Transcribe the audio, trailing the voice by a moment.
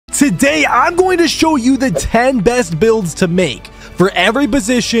Today, I'm going to show you the 10 best builds to make for every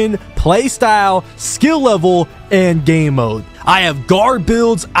position, play style, skill level, and game mode. I have guard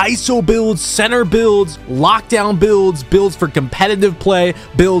builds, ISO builds, center builds, lockdown builds, builds for competitive play,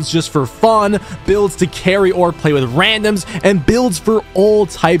 builds just for fun, builds to carry or play with randoms, and builds for all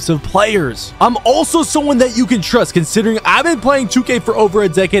types of players. I'm also someone that you can trust, considering I've been playing 2K for over a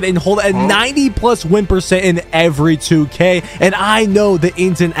decade and hold a 90+ win percent in every 2K, and I know the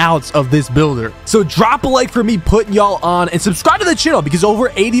ins and outs of this builder. So drop a like for me putting y'all on, and subscribe to the channel because over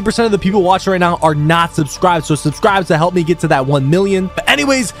 80% of the people watching right now are not subscribed. So subscribe to help me get to that 1 million. But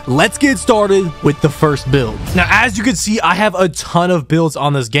anyways, let's get started with the first build. Now, as you can see, I have a ton of builds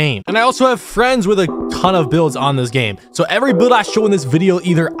on this game, and I also have friends with a ton of builds on this game. So every build I show in this video,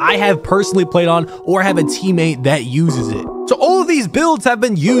 either I have personally played on or I have a teammate that uses it. So all of these builds have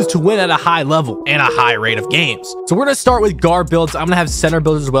been used to win at a high level and a high rate of games. So we're going to start with guard builds. I'm going to have center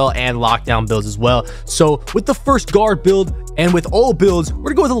builds as well and lockdown builds as well. So with the first guard build and with all builds,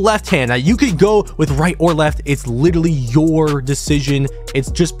 we're going to go with the left hand. Now you could go with right or left. It's literally your decision. It's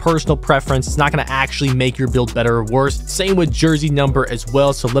just personal preference. It's not going to actually make your build better or worse. Same with jersey number as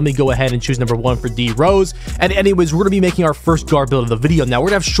well. So let me go ahead and choose number 1 for D Rose. And anyways, we're going to be making our first guard build of the video. Now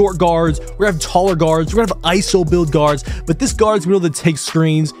we're going to have short guards. We're going to have taller guards. We're going to have ISO build guards. But this guard's going to be able to take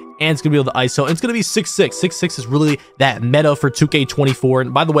screens, and it's gonna be able to ISO, and it's gonna be 6'6". 6'6" is really that meta for 2K24.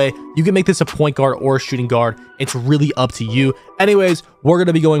 And by the way, you can make this a point guard or a shooting guard. It's really up to you. Anyways, we're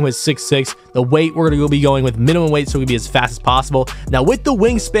gonna be going with 6'6". The weight, we're gonna be going with minimum weight, so we can be as fast as possible. Now with the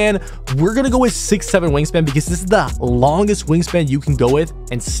wingspan, we're gonna go with 6'7" wingspan because this is the longest wingspan you can go with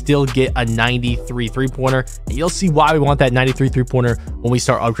and still get a 93 3-pointer. And you'll see why we want that 93 3-pointer when we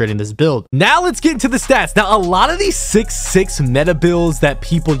start upgrading this build. Now let's get into the stats. Now a lot of these 6'6" meta builds that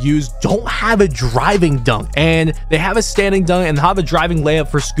people use don't have a driving dunk, and they have a standing dunk and have a driving layup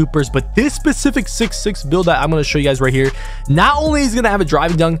for scoopers. But this specific 6'6" build that I'm going to show you guys right here, not only is it going to have a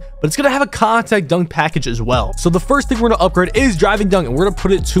driving dunk, but it's going to have a contact dunk package as well. So the first thing we're going to upgrade is driving dunk, and we're going to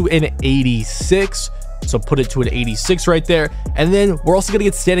put it to an 86. So put it to an 86 right there. And then we're also going to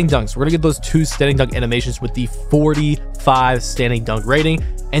get standing dunks. We're going to get those 2 standing dunk animations with the 45 standing dunk rating.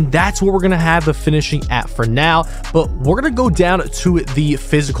 And that's what we're going to have the finishing at for now. But we're going to go down to the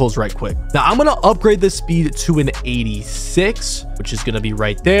physicals right quick. Now I'm going to upgrade the speed to an 86, which is going to be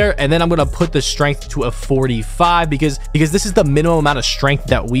right there. And then I'm going to put the strength to a 45 because this is the minimum amount of strength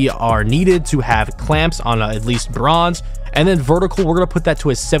that we are needed to have clamps on at least bronze. And then vertical, we're going to put that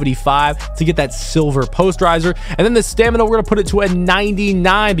to a 75 to get that silver posterizer. And then the stamina, we're going to put it to a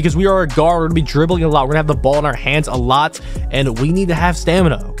 99 because we are a guard. We're going to be dribbling a lot. We're going to have the ball in our hands a lot, and we need to have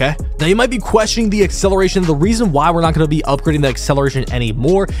stamina, okay? Now, you might be questioning the acceleration. The reason why we're not going to be upgrading the acceleration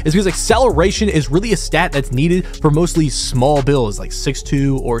anymore is because acceleration is really a stat that's needed for mostly small builds like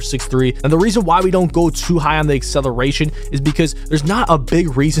 6'2" or 6'3". And the reason why we don't go too high on the acceleration is because there's not a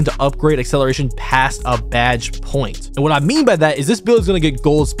big reason to upgrade acceleration past a badge point. And what I mean by that is this build is going to get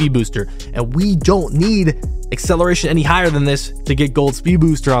gold speed booster, and we don't need acceleration any higher than this to get gold speed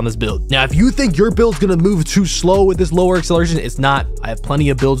booster on this build. Now, if you think your build's going to move too slow with this lower acceleration, it's not. I have plenty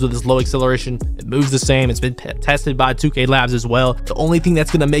of builds with this low acceleration. It moves the same. It's been tested by 2K Labs as well. The only thing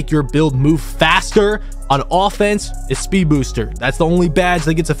that's going to make your build move faster on offense is speed booster. That's the only badge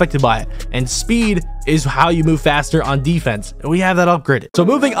that gets affected by it. And speed is how you move faster on defense. And we have that upgraded. So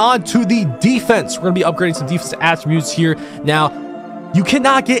moving on to the defense, we're going to be upgrading some defensive attributes here. Now, you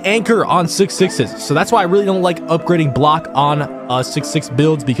cannot get anchor on 6'6s. So that's why I really don't like upgrading block on 6'6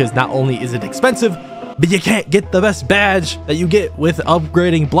 builds, because not only is it expensive, but you can't get the best badge that you get with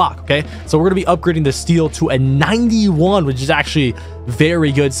upgrading block, okay? So we're going to be upgrading the steal to a 91, which is actually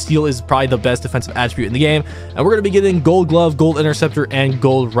very good. Steal is probably the best defensive attribute in the game. And we're going to be getting gold glove, gold interceptor, and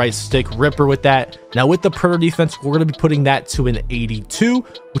gold right stick ripper with that. Now with the perimeter defense, we're going to be putting that to an 82,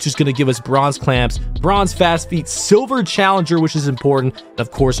 which is going to give us bronze clamps, bronze fast feet, silver challenger, which is important, and of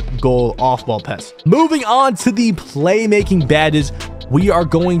course, gold off-ball pass. Moving on to the playmaking badges, we are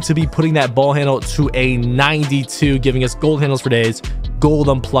going to be putting that ball handle to a 92, giving us gold handles for days, gold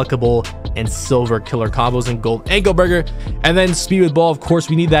unpluckable, and silver killer combos, and gold ankle burger. And then speed with ball, of course,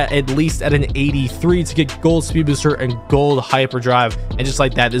 we need that at least at an 83 to get gold speed booster and gold hyperdrive. And just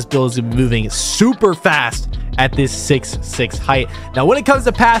like that, this build is moving super fast at this 6'6" height. Now, when it comes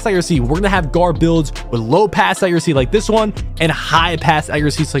to pass accuracy, we're going to have guard builds with low pass accuracy like this one and high pass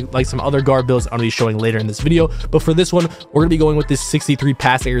accuracy like some other guard builds I'm going to be showing later in this video. But for this one, we're going to be going with this 63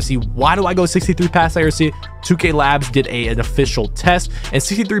 pass accuracy. Why do I go 63 pass accuracy? 2K Labs did an official test, and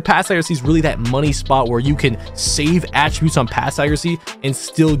 63 pass accuracy is really that money spot where you can save attributes on pass accuracy and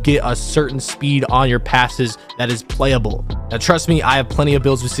still get a certain speed on your passes that is playable. Now, trust me, I have plenty of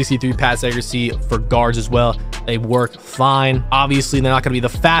builds with 63 pass accuracy for guards as well. They work fine. Obviously, they're not going to be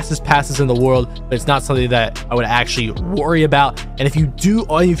the fastest passes in the world, but it's not something that I would actually worry about. And if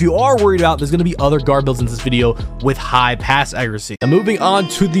you are worried about, there's going to be other guard builds in this video with high pass accuracy. Now, moving on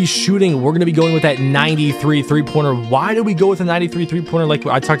to the shooting, we're going to be going with that 93 three-pointer. Why do we go with a 93 three-pointer like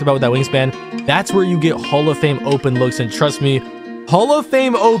I talked about with that wingspan? That's where you get Hall of Fame open looks, and trust me, Hall of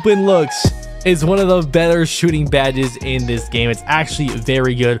Fame open looks is one of the better shooting badges in this game. It's actually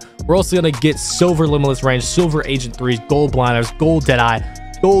very good. We're also going to get Silver Limitless Range, Silver Agent 3s, Gold Blinders, Gold Deadeye,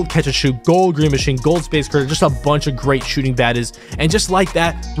 Gold Catch and Shoot, Gold Green Machine, Gold Space Critter, just a bunch of great shooting badges. And just like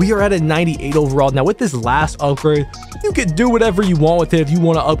that, we are at a 98 overall. Now, with this last upgrade, you can do whatever you want with it. If you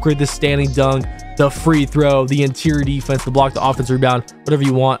want to upgrade the standing dunk, the free throw, the interior defense, the block, the offense rebound, whatever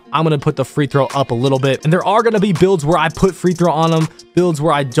you want. I'm going to put the free throw up a little bit. And there are going to be builds where I put free throw on them, builds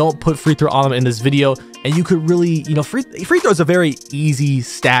where I don't put free throw on them in this video. And you could really, you know, free throw is a very easy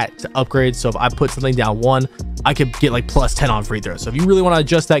stat to upgrade. So if I put something down 1, I could get like plus 10 on free throw. So if you really want to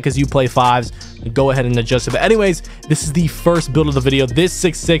adjust that because you play 5s, go ahead and adjust it. But anyways, this is the first build of the video. This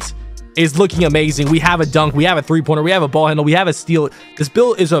 6'6" is looking amazing. We have a dunk, we have a three-pointer, we have a ball handle, we have a steal. This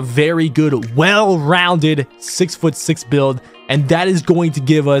build is a very good, well-rounded 6'6" build, and that is going to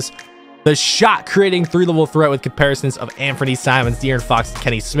give us the shot creating 3-level threat with comparisons of Anthony Simons, De'Aaron Fox, and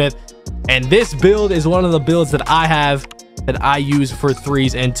Kenny Smith. And this build is one of the builds that I use for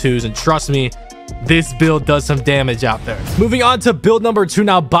 3s and 2s, and trust me, this build does some damage out there. Moving on to build number 2.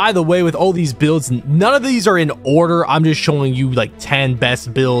 Now, by the way, with all these builds, none of these are in order. I'm just showing you like 10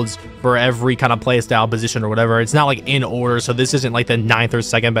 best builds for every kind of play style, position, or whatever. It's not like in order, so this isn't like the 9th or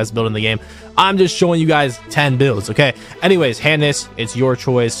 2nd best build in the game. I'm just showing you guys 10 builds, okay? Anyways, handness, it's your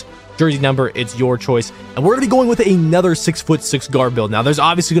choice. Jersey number, it's your choice. And we're gonna be going with another 6'6" guard build. Now, there's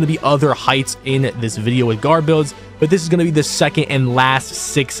obviously gonna be other heights in this video with guard builds, but this is gonna be the second and last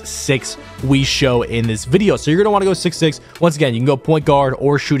 6'6" we show in this video. So you're gonna want to go 6'6". Once again, you can go point guard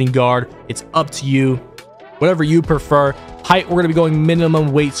or shooting guard. It's up to you, whatever you prefer. Height, we're gonna be going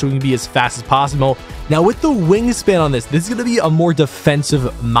minimum weight so we can be as fast as possible. Now, with the wingspan on this is gonna be a more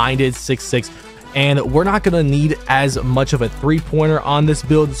defensive minded 6'6". And we're not going to need as much of a three-pointer on this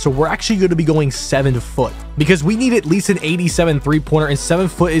build, so we're actually going to be going 7 foot because we need at least an 87 three-pointer, and 7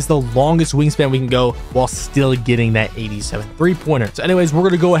 foot is the longest wingspan we can go while still getting that 87 three-pointer. So anyways, we're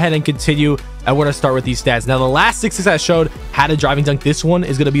going to go ahead and continue, and we're going to start with these stats. Now, the last 6'6" I showed had a driving dunk. This one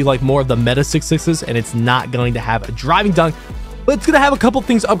is going to be like more of the meta 6'6s, and it's not going to have a driving dunk, but it's going to have a couple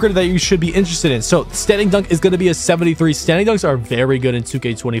things upgraded that you should be interested in. So standing dunk is going to be a 73. Standing dunks are very good in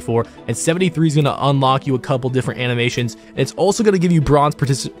 2K24, and 73 is going to unlock you a couple different animations. And it's also going to give you bronze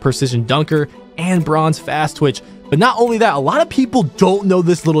precision dunker and bronze fast twitch. But not only that, a lot of people don't know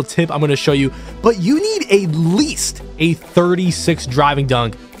this little tip I'm going to show you, but you need at least a 36 driving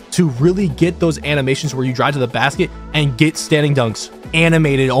dunk to really get those animations where you drive to the basket and get standing dunks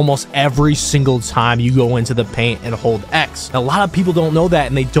animated almost every single time you go into the paint and hold X. Now, a lot of people don't know that,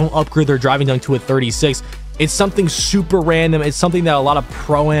 and they don't upgrade their driving dunk to a 36. It's something super random. It's something that a lot of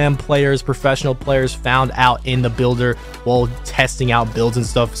pro-am players, professional players found out in the builder while testing out builds and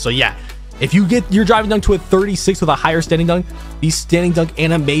stuff. So yeah, if you get your driving dunk to a 36 with a higher standing dunk, these standing dunk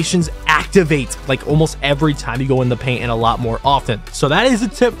animations activate like almost every time you go in the paint and a lot more often. So that is a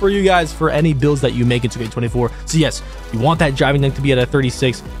tip for you guys for any builds that you make in 2K24. So yes, you want that driving dunk to be at a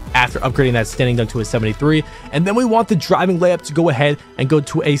 36 after upgrading that standing dunk to a 73. And then we want the driving layup to go ahead and go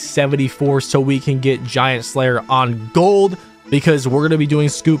to a 74 so we can get Giant Slayer on gold, because we're going to be doing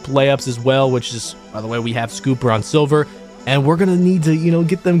scoop layups as well, which is, by the way, we have scooper on silver. And we're going to need to, you know,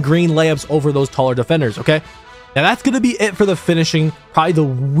 get them green layups over those taller defenders, okay? Now, that's going to be it for the finishing. Probably the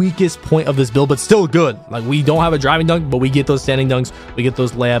weakest point of this build, but still good. Like, we don't have a driving dunk, but we get those standing dunks. We get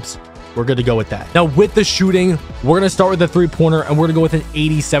those layups. We're good to go with that. Now, with the shooting, we're going to start with the three-pointer, and we're going to go with an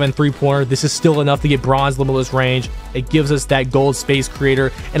 87 three-pointer. This is still enough to get bronze limitless range. It gives us that gold space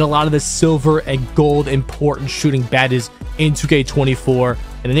creator and a lot of the silver and gold important shooting badges in 2K24.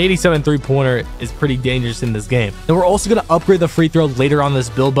 And an 87 three-pointer is pretty dangerous in this game. Then we're also going to upgrade the free throw later on this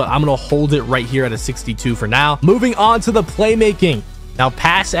build, but I'm going to hold it right here at a 62 for now. Moving on to the playmaking. Now,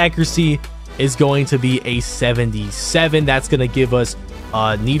 pass accuracy is going to be a 77. That's going to give us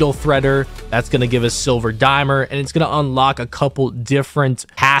needle threader. That's going to give us silver dimer, and it's going to unlock a couple different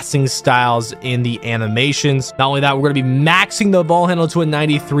passing styles in the animations. Not only that, we're going to be maxing the ball handle to a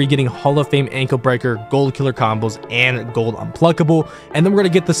 93, getting Hall of Fame ankle breaker, gold killer combos, and gold unpluckable. And then we're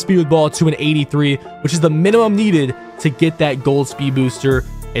going to get the speed with ball to an 83, which is the minimum needed to get that gold speed booster.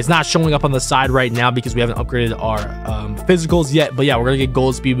 It's not showing up on the side right now because we haven't upgraded our physicals yet. But yeah, we're going to get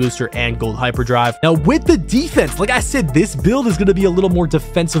gold speed booster and gold hyperdrive. Now with the defense, like I said, this build is going to be a little more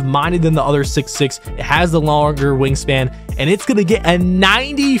defensive minded than the other 6'6". It has the longer wingspan, and it's going to get a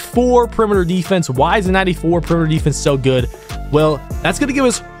 94 perimeter defense. Why is a 94 perimeter defense so good? Well, that's going to give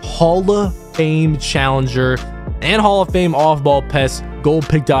us Hall of Fame challenger and Hall of Fame off-ball pest, gold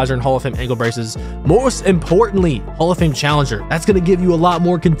pick dodger, and Hall of Fame ankle braces. Most importantly, Hall of Fame challenger. That's going to give you a lot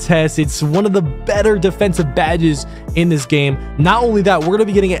more contests. It's one of the better defensive badges in this game. Not only that, we're going to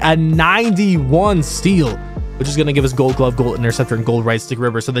be getting a 91 steal, which is going to give us gold glove, gold interceptor, and gold right stick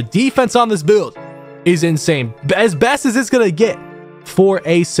ripper. So the defense on this build is insane. As best as it's going to get for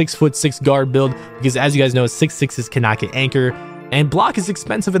a 6'6" guard build, because as you guys know, 6'6s cannot get anchor. And block is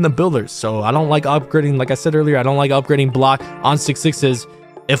expensive in the builders, so I don't like upgrading. Like I said earlier, I don't like upgrading block on 6'6s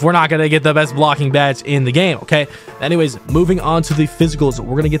if we're not going to get the best blocking badge in the game, okay? Anyways, moving on to the physicals,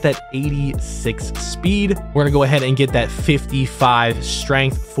 we're going to get that 86 speed. We're going to go ahead and get that 55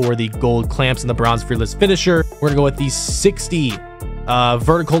 strength for the gold clamps and the bronze fearless finisher. We're going to go with the 60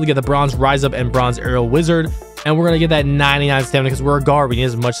 vertical to get the bronze rise up and bronze aerial wizard. And we're going to get that 99 stamina because we're a guard. We need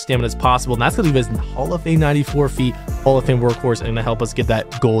as much stamina as possible. And that's going to leave us Hall of Fame 94 feet, Hall of Fame workhorse, and going to help us get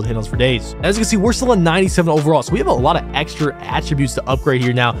that gold handles for days. As you can see, we're still a 97 overall. So we have a lot of extra attributes to upgrade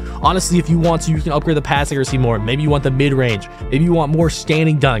here now. Honestly, if you want to, you can upgrade the pass accuracy more. Maybe you want the mid-range. Maybe you want more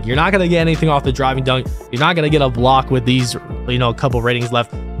standing dunk. You're not going to get anything off the driving dunk. You're not going to get a block with these, you know, a couple ratings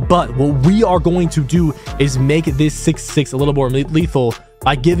left. But what we are going to do is make this 6'6" a little more lethal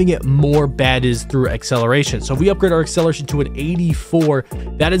by giving it more badges through acceleration. So if we upgrade our acceleration to an 84,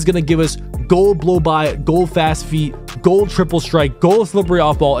 that is going to give us gold blow by, gold fast feet, gold triple strike, gold slippery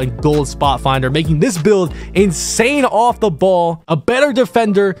off ball, and gold spot finder, making this build insane off the ball, a better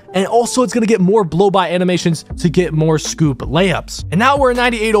defender, and also it's going to get more blow by animations to get more scoop layups. And now we're a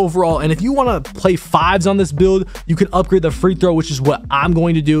 98 overall, and if you want to play fives on this build, you can upgrade the free throw, which is what I'm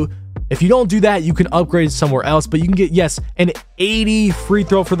going to do. If you don't do that, you can upgrade somewhere else, but you can get, yes, an 80 free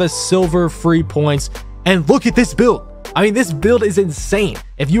throw for the silver free points. And look at this build. I mean, this build is insane.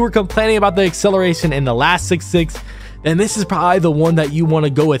 If you were complaining about the acceleration in the last 6'6", then this is probably the one that you want to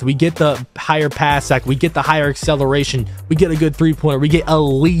go with. We get the higher pass sack, we get the higher acceleration, we get a good three-pointer, we get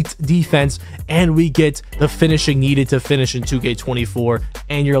elite defense, and we get the finishing needed to finish in 2K24,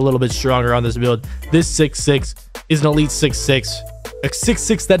 and you're a little bit stronger on this build. This 6'6" is an elite 6'6", a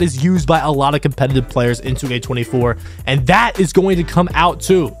 6'6" that is used by a lot of competitive players in 2K24, and that is going to come out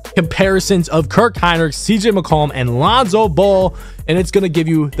too. Comparisons of Kirk Heinrich, CJ McCollum, and Lonzo Ball, and it's going to give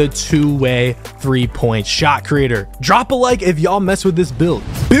you the two-way three-point shot creator. Drop a like if y'all mess with this build.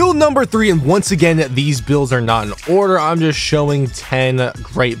 Build number 3, and once again, these builds are not in order. I'm just showing 10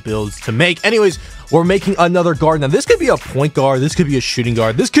 great builds to make. Anyways, we're making another guard. Now, this could be a point guard. This could be a shooting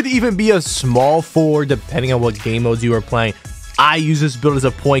guard. This could even be a small forward, depending on what game modes you are playing. I use this build as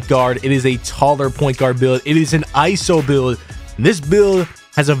a point guard. It is a taller point guard build. It is an ISO build. This build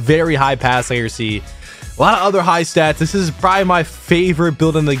has a very high pass accuracy, a lot of other high stats. This is probably my favorite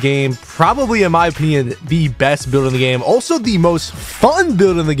build in the game. Probably, in my opinion, the best build in the game. Also, the most fun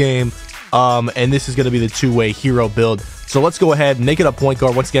build in the game. And this is going to be the two-way hero build. So let's go ahead and make it a point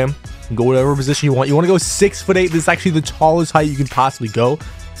guard once again. Go whatever position you want. You want to go 6'8". This is actually the tallest height you can possibly go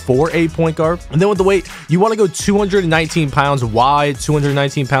for a point guard. And then with the weight, you want to go 219 pounds. Why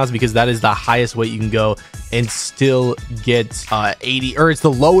 219 pounds? Because that is the highest weight you can go and still get 80, or it's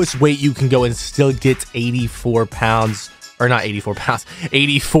the lowest weight you can go and still get 84 pounds, or not 84 pounds,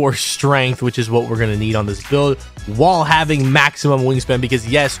 84 strength, which is what we're going to need on this build, while having maximum wingspan. Because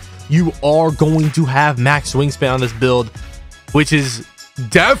yes, you are going to have max wingspan on this build, which is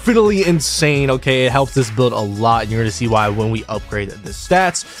definitely insane. Okay, it helps this build a lot, and you're going to see why when we upgrade the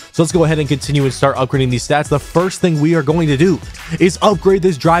stats. So let's go ahead and continue and start upgrading these stats. The first thing we are going to do is upgrade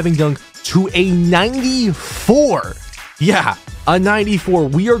this driving dunk to a 94. Yeah, a 94.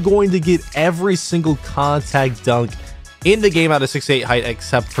 We are going to get every single contact dunk in the game out of 6'8" height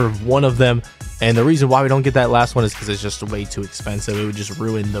except for one of them. And the reason why we don't get that last one is because it's just way too expensive. It would just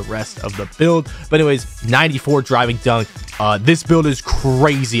ruin the rest of the build. But anyways, 94 driving dunk. This build is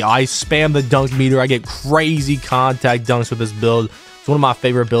crazy. I spam the dunk meter. I get crazy contact dunks with this build. It's one of my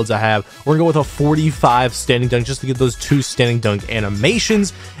favorite builds I have. We're gonna go with a 45 standing dunk just to get those 2 standing dunk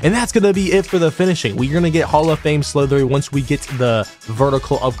animations, and that's gonna be it for the finishing. We're gonna get Hall of Fame Slithery once we get the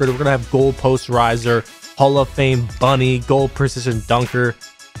vertical upgrade. We're gonna have gold post riser, Hall of Fame bunny, gold precision dunker.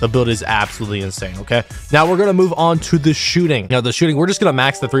 The build is absolutely insane. Okay, now we're gonna move on to the shooting. Now the shooting, we're just gonna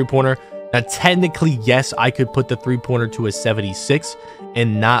max the 3-pointer. Now technically, yes, I could put the 3-pointer to a 76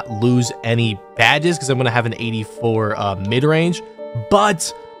 and not lose any badges because I'm gonna have an 84 mid-range,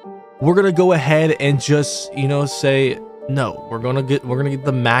 but we're gonna go ahead and just, you know, say no. We're gonna get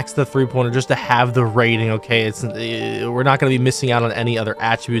the max the 3-pointer just to have the rating. Okay, we're not gonna be missing out on any other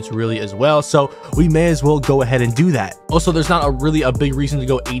attributes really as well, so we may as well go ahead and do that. Also, there's not really a big reason to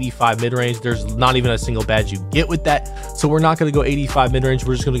go 85 mid-range. There's not even a single badge you get with that, so we're not gonna go 85 mid-range.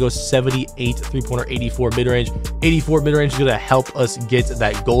 We're just gonna go 78 3-pointer, 84 mid-range. 84 mid-range is gonna help us get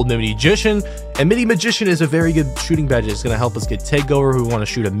that gold midi magician, and midi magician is a very good shooting badge. It's gonna help us get takeover who want to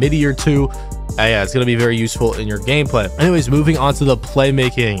shoot a midi or two. Yeah, it's gonna be very useful in your gameplay. Anyways, moving on to the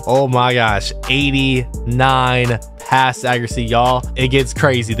playmaking. Oh my gosh, 89 pass accuracy, y'all. It gets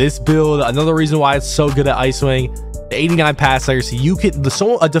crazy. This build, another reason why it's so good at Icewing, the 89 pass accuracy. You can,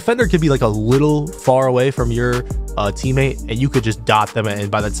 a defender could be like a little far away from your teammate, and you could just dot them, and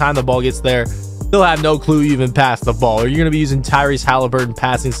by the time the ball gets there, they'll have no clue you even passed the ball. Or you're going to be using Tyrese Halliburton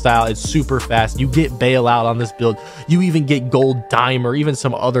passing style. It's super fast. You get bailout on this build. You even get gold dime or even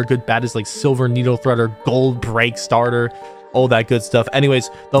some other good badges like silver needle threader, gold break starter, all that good stuff. Anyways,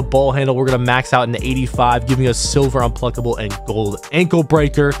 the ball handle, we're going to max out in 85, giving us silver unpluckable and gold ankle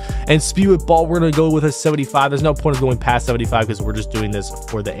breaker. And speed with ball, we're going to go with a 75. There's no point of going past 75 because we're just doing this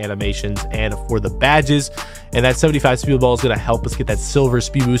for the animations and for the badges. And that 75 speed with ball is going to help us get that silver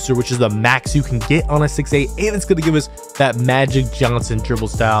speed booster, which is the max you can get on a 6'8", and it's going to give us that Magic Johnson dribble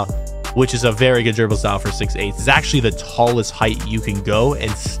style, which is a very good dribble style for 6'8". It's actually the tallest height you can go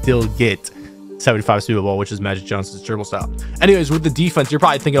and still get 75 speed with ball, which is Magic Johnson's dribble style. Anyways, with the defense, you're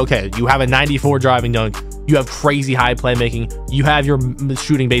probably thinking, okay, you have a 94 driving dunk, you have crazy high playmaking, you have your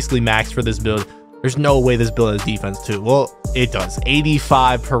shooting basically maxed for this build. There's no way this build has defense too. Well, it does.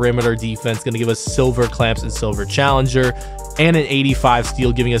 85 perimeter defense, going to give us silver clamps and silver challenger, and an 85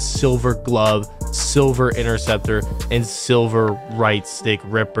 steal, giving us silver glove, silver interceptor, and silver right stick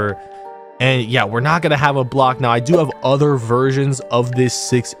ripper. And yeah, we're not going to have a block. Now, I do have other versions of this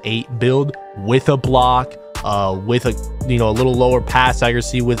 6'8 build with a block, with a, you know, a little lower pass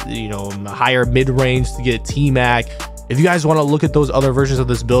accuracy, with, you know, higher mid-range to get T-Mac. If you guys want to look at those other versions of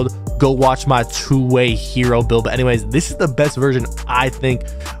this build, go watch my 2-way hero build. But anyways, this is the best version, I think,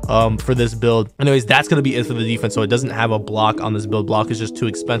 for this build. Anyways, that's going to be it for the defense. So it doesn't have a block on this build. Block is just too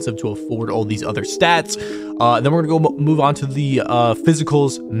expensive to afford all these other stats. Then we're going to go move on to the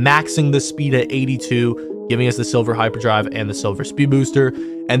physicals, maxing the speed at 82, giving us the silver hyperdrive and the silver speed booster.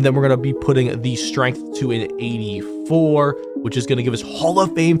 And then we're going to be putting the strength to an 84, which is going to give us Hall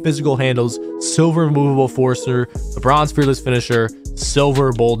of Fame physical handles, silver removable forcer, the bronze fearless finisher,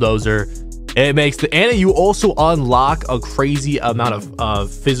 silver bulldozer. It makes the, and you also unlock a crazy amount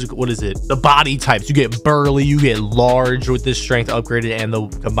of physical, what is it, the body types. You get burly, you get large with this strength upgraded and the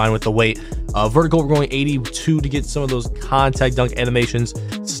combined with the weight. Vertical, we're going 82 to get some of those contact dunk animations.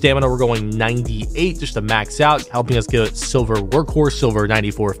 Stamina, we're going 98 just to max out, helping us get silver workhorse, silver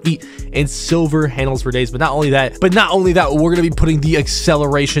 94 feet, and silver handles for days. But not only that, we're going to be putting the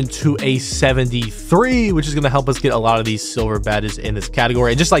acceleration to a 73, which is going to help us get a lot of these silver badges in this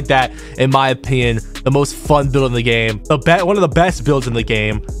category. And just like that, in my opinion, the most fun build in the game, one of the best builds in the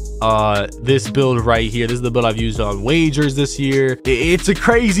game. This build right here, this is the build I've used on wagers this year. It's a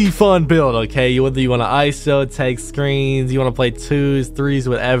crazy fun build. Okay, whether you want to ISO, take screens, you want to play 2s, 3s,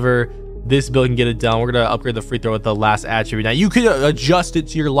 whatever, this build can get it done. We're gonna upgrade the free throw with the last attribute. Now you can adjust it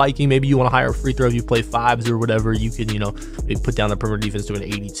to your liking. Maybe you want a higher free throw if you play 5s or whatever. You can, you know, maybe put down the perimeter defense to an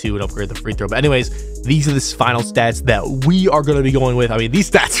 82 and upgrade the free throw. But anyways, these are the final stats that we are going to be going with. I mean, these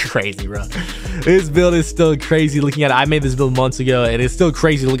stats are crazy, bro. This build is still crazy looking at it. I made this build months ago, and it's still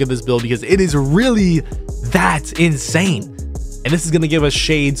crazy to look at this build because it is really that insane. And this is going to give us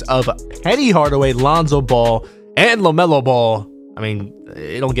shades of Penny Hardaway, Lonzo Ball, and LaMelo Ball. I mean,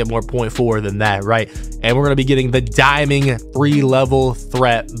 it don't get more 0.4 than that, right? And we're going to be getting the diming 3-level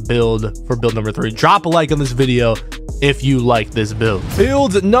threat build for build number 3. Drop a like on this video if you like this build.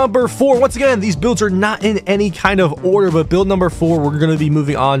 Build number 4. Once again, these builds are not in any kind of order, but build number 4, we're going to be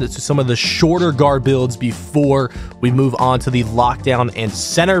moving on to some of the shorter guard builds before we move on to the lockdown and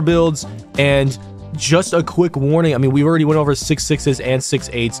center builds. And just a quick warning, I mean, we already went over 6'6s and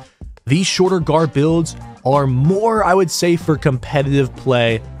 6'8s. These shorter guard builds are more, I would say, for competitive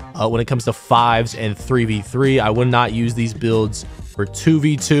play when it comes to 5s and 3v3. I would not use these builds for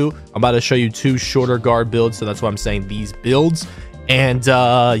 2v2. I'm about to show you 2 shorter guard builds, so that's why I'm saying these builds. And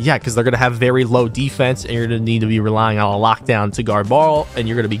yeah, because they're going to have very low defense, and you're going to need to be relying on a lockdown to guard ball, and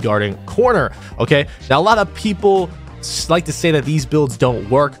you're going to be guarding corner. Okay, now a lot of people like to say that these builds don't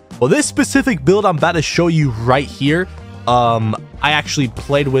work. Well, this specific build I'm about to show you right here, I actually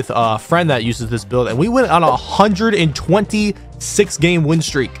played with a friend that uses this build, and we went on a 126 game win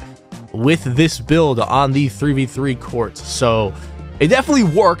streak with this build on the 3v3 courts. So it definitely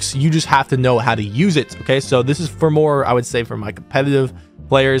works. You just have to know how to use it. Okay, so this is for more, I would say, for my competitive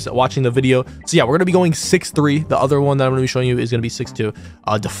players watching the video. So yeah, we're gonna be going 6'3". The other one that I'm gonna be showing you is gonna be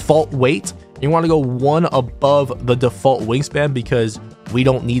 6'2". Default weight, you want to go 1 above the default wingspan, because we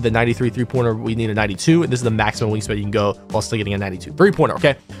don't need the 93 3-pointer, we need a 92, and this is the maximum wingspan you can go while still getting a 92 3-pointer.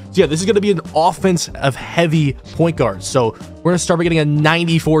 Okay, so yeah, this is going to be an offense of heavy point guards. So we're gonna start by getting a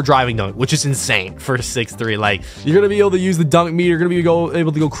 94 driving dunk, which is insane for 6'3". Like, you're gonna be able to use the dunk meter, you're gonna be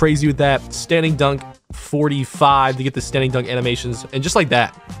able to go crazy with that. Standing dunk 45 to get the standing dunk animations, and just like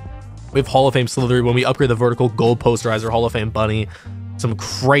that, we have Hall of Fame Slithery. When we upgrade the vertical, gold posterizer, Hall of Fame bunny, some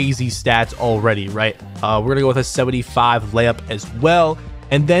crazy stats already, right? We're gonna go with a 75 layup as well.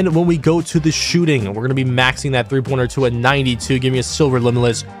 And then when we go to the shooting, we're gonna be maxing that 3-pointer to a 92, giving us silver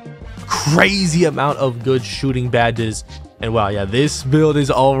limitless, crazy amount of good shooting badges. And wow, yeah, this build is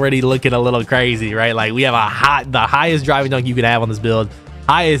already looking a little crazy, right? Like, we have the highest driving dunk you can have on this build,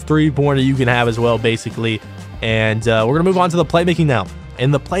 highest 3-pointer you can have as well, basically. And we're gonna move on to the playmaking now. In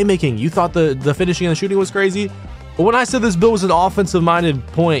the playmaking, you thought the finishing and the shooting was crazy, but when I said this build was an offensive-minded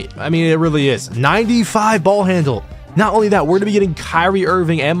point, I mean, it really is. 95 ball handle. Not only that, we're going to be getting Kyrie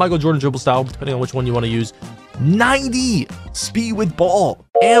Irving and Michael Jordan dribble style, depending on which one you want to use. 90 speed with ball.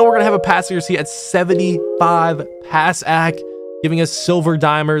 And we're going to have a pass accuracy at 75 pass ac, giving us silver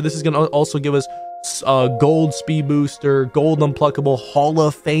dimer. This is going to also give us gold speed booster, gold unpluckable, Hall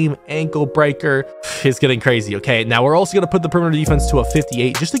of Fame ankle breaker. It's getting crazy. Okay, now we're also going to put the perimeter defense to a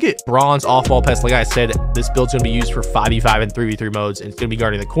 58 just to get bronze off ball pest. Like I said, this build's going to be used for 5v5 and 3v3 modes, and it's going to be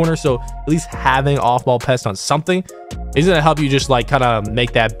guarding the corner, so at least having off ball pest on something is going to help you just like kind of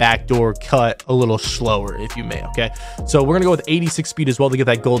make that backdoor cut a little slower, if you may. Okay, so we're going to go with 86 speed as well to get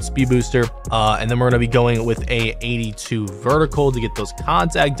that gold speed booster, and then we're going to be going with a 82 vertical to get those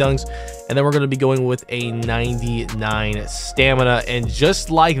contact dunks, and then we're going to be going with a 99 stamina. And just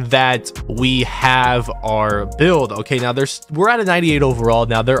like that, we have our build. Okay, now we're at a 98 overall.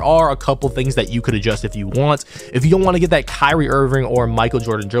 Now there are a couple things that you could adjust if you want. If you don't want to get that Kyrie Irving or Michael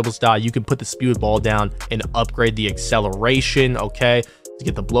Jordan dribble style, you can put the speed with ball down and upgrade the acceleration, okay, to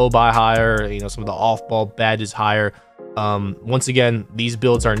get the blow by higher, you know, some of the off ball badges higher. Once again, these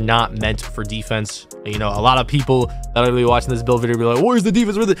builds are not meant for defense. You know, a lot of people that are gonna be watching this build video be like, where's the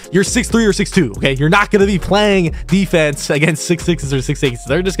defense with it? You're 6'3" or 6'2", okay? You're not gonna be playing defense against 6'6" or 6'8".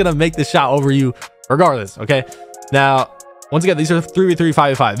 They're just gonna make the shot over you regardless, okay? Now, once again, these are 3v3,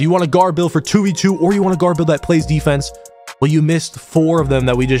 5v5. If you want a guard build for 2v2, or you want a guard build that plays defense, well, you missed 4 of them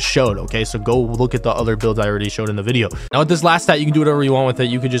that we just showed. Okay, so go look at the other builds I already showed in the video. Now with this last stat, you can do whatever you want with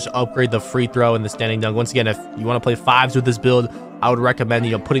it. You could just upgrade the free throw and the standing dunk. Once again, if you want to play 5s with this build, I would recommend,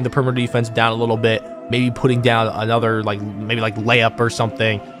 you know, putting the perimeter defense down a little bit, maybe putting down another maybe layup or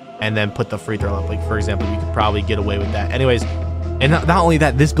something, and then put the free throw up. Like, for example, you could probably get away with that. Anyways, and not only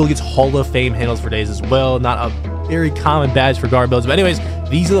that, this build gets Hall of Fame handles for days as well. Not a very common badge for guard builds, but anyways,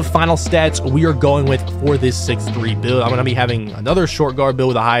 these are the final stats we are going with for this 6'3" build. I'm going to be having another short guard build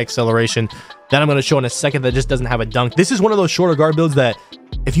with a high acceleration that I'm going to show in a second that just doesn't have a dunk. This is one of those shorter guard builds that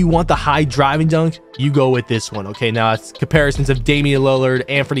if you want the high driving dunk, you go with this one. Okay, now it's comparisons of Damian Lillard,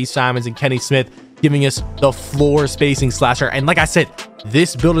 Anthony Simons, and Kenny Smith, giving us the floor spacing slasher. And like I said,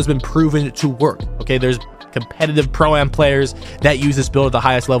 this build has been proven to work. Okay, there's competitive pro-am players that use this build at the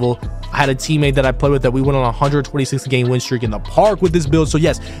highest level. I had a teammate that I played with that we went on a 126 game win streak in the park with this build. So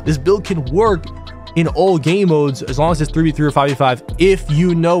yes, this build can work in all game modes as long as it's 3v3 or 5v5 if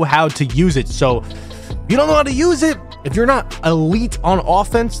you know how to use it. So if you don't know how to use it, if you're not elite on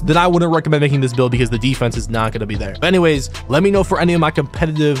offense, then I wouldn't recommend making this build because the defense is not going to be there. But anyways, let me know for any of my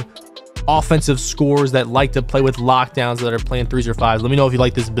competitive offensive scores that like to play with lockdowns that are playing 3s or 5s. Let me know if you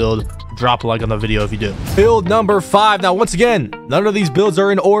like this build. Drop a like on the video if you do. Build number 5. Now, once again, none of these builds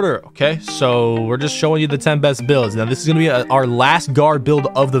are in order. Okay, so we're just showing you the 10 best builds. Now, this is going to be our last guard build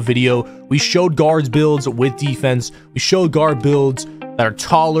of the video. We showed guards builds with defense. We showed guard builds that are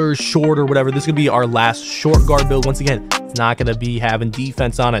taller, shorter, whatever. This is going to be our last short guard build. Once again, it's not going to be having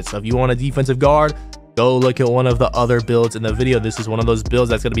defense on it. So if you want a defensive guard, go look at one of the other builds in the video. This is one of those builds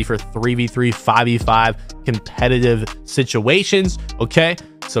that's going to be for 3v3, 5v5 competitive situations. Okay,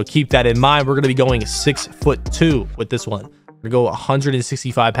 so keep that in mind. We're going to be going 6'2" with this one. We're gonna go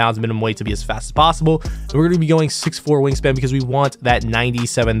 165 pounds minimum weight to be as fast as possible. And we're gonna be going 6'4" wingspan because we want that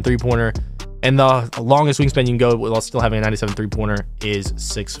 97 3-pointer. And the longest wingspan you can go while still having a 97 3-pointer is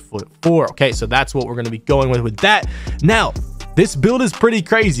 6'4". Okay, so that's what we're gonna be going with that. Now, this build is pretty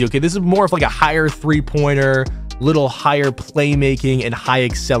crazy. Okay, this is more of like a higher 3-pointer, little higher playmaking and high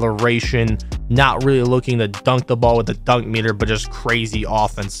acceleration. Not really looking to dunk the ball with the dunk meter, but just crazy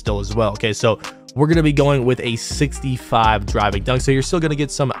offense still as well. Okay, so we're going to be going with a 65 driving dunk. So you're still going to get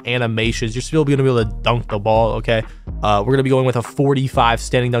some animations. You're still going to be able to dunk the ball. Okay, we're going to be going with a 45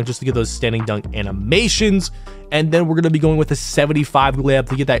 standing dunk just to get those standing dunk animations. And then we're going to be going with a 75 layup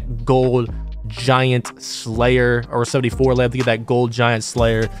to get that gold giant slayer, or 74 layup to get that gold giant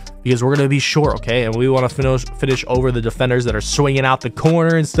slayer, because we're going to be short. Okay, and we want to finish over the defenders that are swinging out the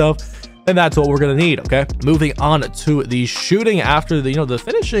corner and stuff. And that's what we're going to need. Okay, moving on to the shooting. After the the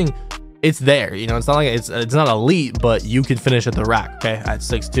finishing, it's there. It's not like it's not elite, but you can finish at the rack. Okay, at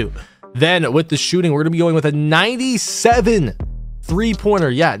 6'2". Then with the shooting, we're gonna be going with a 97 3-pointer.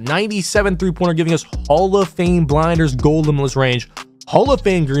 Yeah, 97 3-pointer, giving us Hall of Fame blinders, gold limitless range, Hall of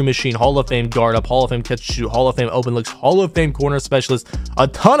Fame green machine, Hall of Fame guard up, Hall of Fame catch shoot, Hall of Fame open looks, Hall of Fame corner specialist, a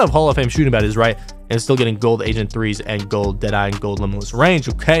ton of Hall of Fame shooting badges, right? And still getting gold agent 3s and gold deadeye and gold limitless range.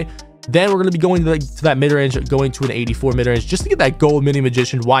 Okay, then we're going to be going to that mid-range, going to an 84 mid-range just to get that gold mini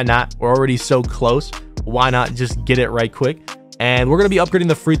magician. Why not? We're already so close. Why not just get it right quick? And we're going to be upgrading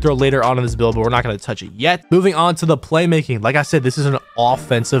the free throw later on in this build, but we're not going to touch it yet. Moving on to the playmaking. Like I said, this is an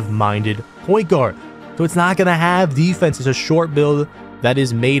offensive-minded point guard, so it's not going to have defense. It's a short build that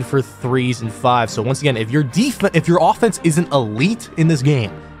is made for 3s and 5s. So once again, if your offense isn't elite in this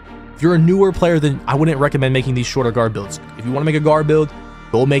game, if you're a newer player, then I wouldn't recommend making these shorter guard builds. If you want to make a guard build,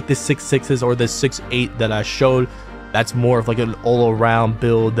 go make the 6'6s or the 6'8 that I showed. That's more of like an all-around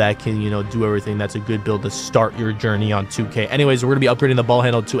build that can, do everything. That's a good build to start your journey on 2K. Anyways, we're going to be upgrading the ball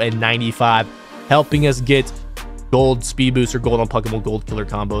handle to a 95, helping us get gold speed booster, gold unpuckable, gold killer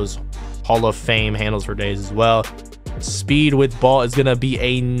combos, Hall of Fame handles for days as well. Speed with ball is going to be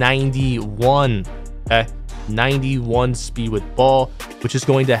a 91. Okay, 91 speed with ball, which is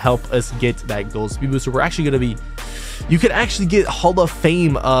going to help us get that gold speed booster. We're actually going to be, you could actually get Hall of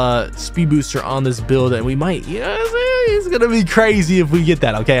Fame speed booster on this build, and we might, it's gonna be crazy if we get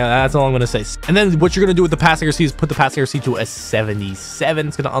that. Okay, that's all I'm gonna say. And then what you're gonna do with the pass accuracy is put the pass accuracy to a 77.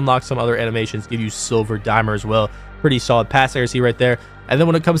 It's gonna unlock some other animations, give you silver dimer as well. Pretty solid pass accuracy right there. And then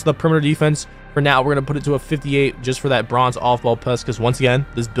when it comes to the perimeter defense, for now we're gonna put it to a 58 just for that bronze off ball pass, because once again,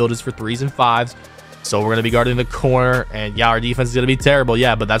 this build is for 3s and 5s. So we're going to be guarding the corner, and yeah, our defense is going to be terrible.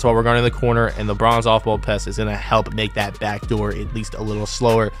 Yeah, but that's why we're guarding the corner, and the bronze off-ball pass is going to help make that back door at least a little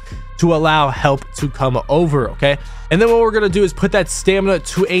slower to allow help to come over, okay? And then what we're going to do is put that stamina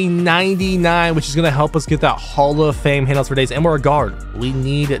to a 99, which is going to help us get that Hall of Fame handles for days. And we're a guard. We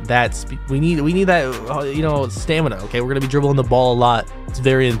need that we need that stamina, okay? We're going to be dribbling the ball a lot. It's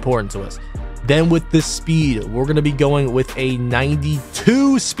very important to us. Then with the speed, we're going to be going with a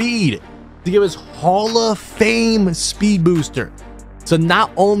 92 speed to give us Hall of Fame speed booster. So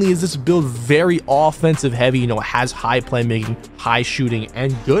not only is this build very offensive heavy, it has high playmaking, high shooting,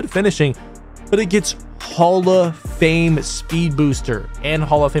 and good finishing, but it gets Hall of Fame speed booster and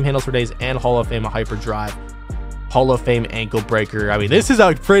Hall of Fame handles for days and Hall of Fame hyper drive, Hall of Fame ankle breaker. I mean, this is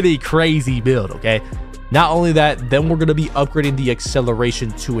a pretty crazy build, okay? Not only that, then we're going to be upgrading the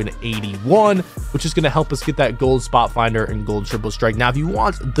acceleration to an 81, which is going to help us get that gold spot finder and gold triple strike. Now, if you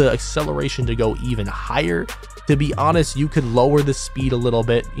want the acceleration to go even higher, to be honest, you could lower the speed a little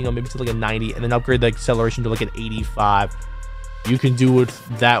bit, maybe to like a 90, and then upgrade the acceleration to like an 85. You can do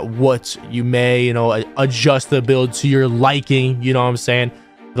with that what you may, adjust the build to your liking, you know what I'm saying?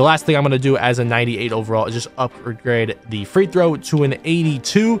 The last thing I'm going to do as a 98 overall is just upgrade the free throw to an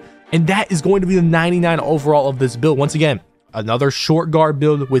 82. And that is going to be the 99 overall of this build. Once again, another short guard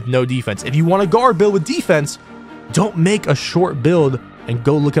build with no defense. If you want a guard build with defense, don't make a short build and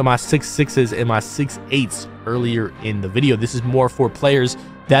go look at my 6'6s and my 6'8s earlier in the video. This is more for players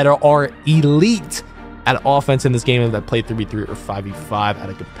that are elite at offense in this game, that play 3v3 or 5v5 at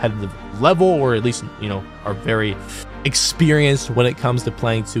a competitive level, or at least, are very experienced when it comes to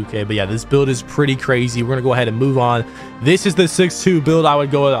playing 2K. But yeah, this build is pretty crazy. We're gonna go ahead and move on. This is the 6'2 build. I would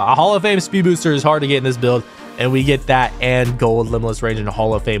go with a Hall of Fame speed booster is hard to get in this build, and we get that and gold limitless range and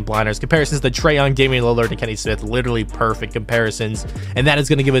Hall of Fame blinders. Comparisons to Trayon, Damian Lillard, and Kenny Smith, literally perfect comparisons, and that is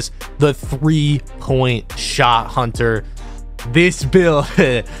going to give us the 3-point shot hunter. This build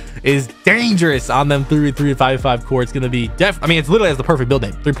is dangerous on them 3v3 and 5v5 court. It's going to be it's literally has the perfect build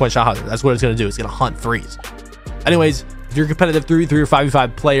name, 3-point shot hunter. That's what it's going to do. It's going to hunt 3s. Anyways, if you're a competitive 3v3 or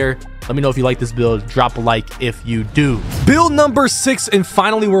 5v5 player, Let me know if you like this build. Drop a like if you do. Build number 6, and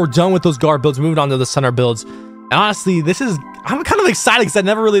finally we're done with those guard builds. Moving on to the center builds. And honestly, I'm kind of excited because I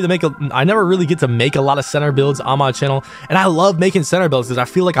never really get to make a lot of center builds on my channel, and I love making center builds because I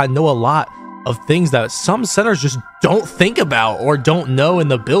feel like I know a lot of things that some centers just don't think about or don't know in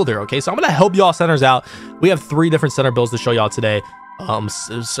the builder. Okay, so I'm gonna help y'all centers out. We have 3 different center builds to show y'all today.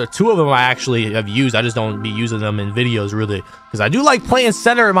 So 2 of them I actually have used. I just don't be using them in videos really because I do like playing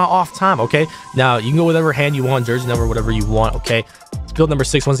center in my off time. Okay, now you can go whatever hand you want, jersey number, whatever you want. Okay, it's build number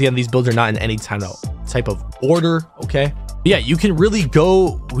 6. Once again, these builds are not in any type of order. Okay, but yeah, you can really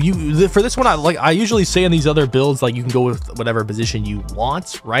go for this one. I usually say in these other builds, like, you can go with whatever position you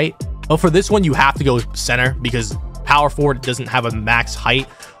want, right? But for this one, you have to go center because power forward doesn't have a max height.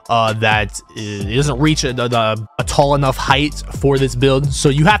 That it doesn't reach a tall enough height for this build, so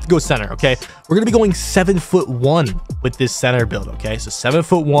you have to go center. Okay, we're gonna be going 7'1" with this center build. Okay, so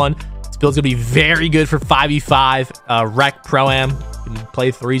 7'1". This build's gonna be very good for 5v5 rec pro-am. You can play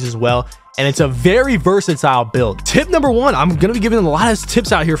 3s as well, and it's a very versatile build. Tip number 1, I'm gonna be giving a lot of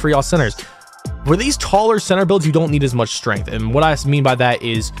tips out here for y'all centers. For these taller center builds, you don't need as much strength, and what I mean by that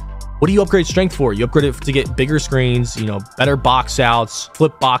is, what do you upgrade strength for? You upgrade it to get bigger screens, you know, better box outs,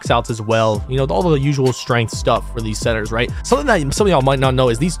 flip box outs as well. You know, all the usual strength stuff for these centers, right? Something that some of y'all might not know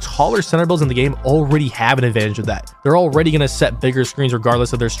is these taller center builds in the game already have an advantage of that. They're already going to set bigger screens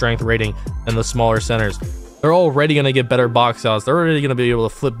regardless of their strength rating than the smaller centers. They're already going to get better box outs. They're already going to be able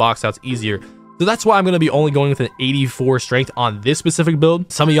to flip box outs easier. So that's why I'm going to be only going with an 84 strength on this specific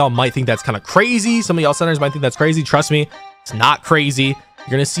build. Some of y'all might think that's kind of crazy. Some of y'all centers might think that's crazy. Trust me, it's not crazy.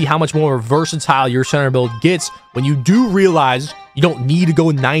 You're going to see how much more versatile your center build gets when you do realize you don't need to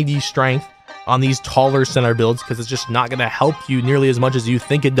go 90 strength on these taller center builds, because it's just not going to help you nearly as much as you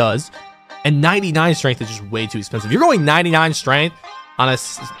think it does. And 99 strength is just way too expensive. If you're going 99 strength on a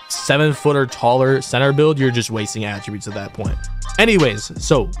 7-foot or taller center build, you're just wasting attributes at that point. Anyways,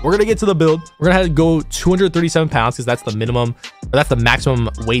 so we're gonna get to the build. We're gonna have to go 237 pounds because that's the minimum, or that's the maximum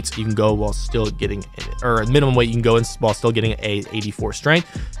weight you can go while still getting, or minimum weight you can go in while still getting a 84 strength.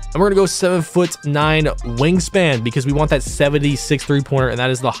 And we're gonna go 7'9" wingspan because we want that 76 3-pointer, and that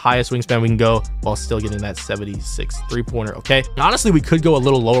is the highest wingspan we can go while still getting that 76 3-pointer. Okay, honestly, we could go a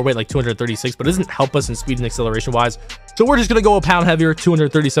little lower weight, like 236, but it doesn't help us in speed and acceleration wise. So we're just gonna go a pound heavier,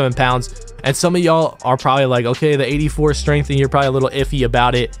 237 pounds. And some of y'all are probably like, okay, the 84 strength thing, you're probably a little iffy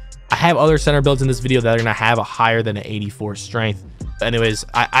about it. I have other center builds in this video that are gonna have a higher than an 84 strength. But anyways,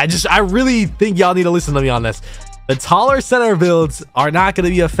 I really think y'all need to listen to me on this. The taller center builds are not going to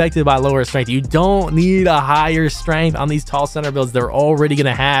be affected by lower strength. You don't need a higher strength on these tall center builds. They're already going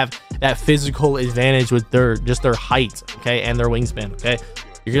to have that physical advantage with their height, okay, and their wingspan, okay?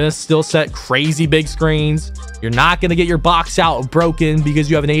 You're going to still set crazy big screens. You're not going to get your box out broken because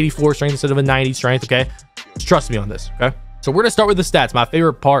you have an 84 strength instead of a 90 strength, okay? Just trust me on this, okay? So we're going to start with the stats. My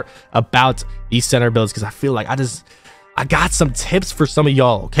favorite part about these center builds, because I feel like I got some tips for some of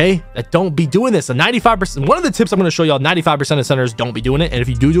y'all, okay, that don't be doing this. A 95%, one of the tips I'm going to show y'all, 95% of centers don't be doing it. And if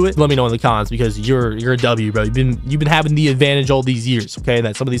you do it, let me know in the comments, because you're a W, bro. You've been having the advantage all these years, okay,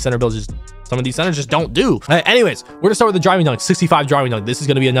 that some of these center builds some of these centers just don't do. Anyways, we're gonna start with the driving dunk. 65 driving dunk. This is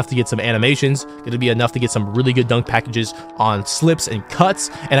gonna be enough to get some animations, gonna be enough to get some really good dunk packages on slips and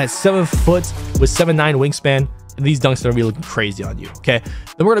cuts. And at 7 foot with 7'9" wingspan, these dunks are gonna be looking crazy on you, okay?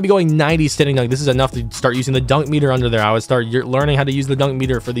 Then we're gonna be going 90 standing dunk. This is enough to start using the dunk meter under there. I would start learning how to use the dunk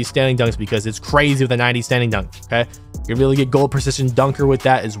meter for these standing dunks, because it's crazy with a 90 standing dunk, okay? You're gonna really get goal precision dunker with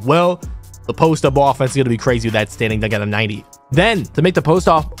that as well. The post-up offense is gonna be crazy with that standing dunk at a 90. Then to make the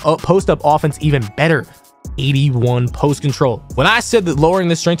post-up offense even better, 81 post control. When I said that lowering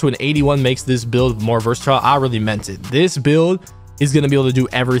this strength to an 81 makes this build more versatile, I really meant it. This build is going to be able to do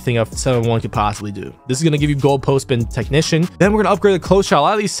everything a 7'1" could possibly do. This is going to give you gold post spin technician. Then we're going to upgrade the close shot. A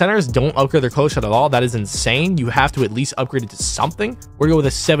lot of these centers don't upgrade their close shot at all. That is insane. You have to at least upgrade it to something. We're going to go with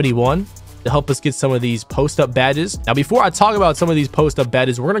a 71 to help us get some of these post-up badges. Now, before I talk about some of these post-up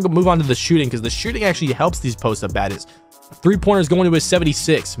badges, we're going to move on to the shooting, because the shooting actually helps these post-up badges. 3-pointers going to a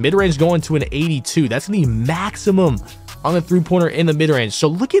 76, mid-range going to an 82. That's going to be maximum on the 3-pointer in the mid-range. So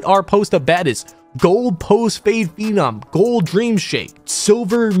look at our post-up badges. Gold post fade phenom, gold dream shake,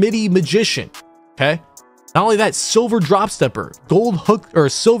 silver midi magician, okay? Not only that, silver drop stepper, gold hook or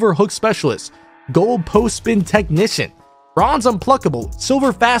silver hook specialist, gold post spin technician, bronze unpluckable,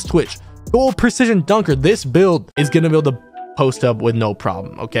 silver fast twitch, gold precision dunker. This build is going to be able to post up with no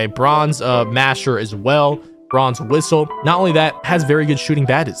problem, okay? Bronze masher as well, bronze whistle. Not only that, has very good shooting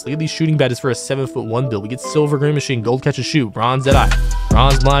badges. Look at these shooting badges for a 7'1" build. We get silver green machine, gold catch and shoot, bronze dead eye,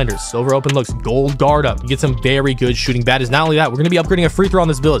 bronze blinders, silver open looks, gold guard up. You get some very good shooting badges. Not only that, we're going to be upgrading a free throw on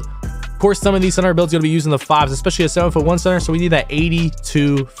this build. course, some of these center builds are going to be using the 5s, especially a 7'1" center. So we need that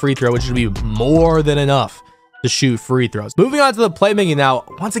 82 free throw, which should be more than enough to shoot free throws. Moving on to the playmaking now.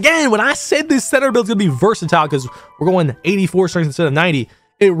 Once again, when I said this center build is going to be versatile because we're going 84 strength instead of 90,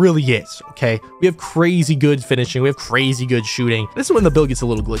 it really is, okay? We have crazy good finishing. We have crazy good shooting. This is when the build gets a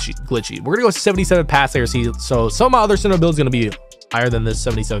little glitchy. We're going to go 77 pass accuracy. So some of my other center builds is going to be higher than this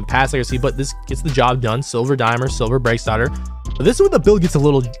 77 pass accuracy, but this gets the job done. Silver dimer, silver break starter. But this is when the build gets a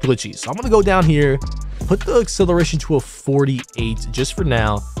little glitchy. So I'm going to go down here, put the acceleration to a 48 just for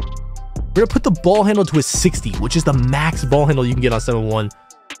now. We're gonna put the ball handle to a 60, which is the max ball handle you can get on 7'1".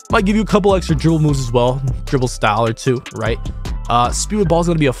 Might give you a couple extra dribble moves as well, dribble style or two, right? Speed with ball is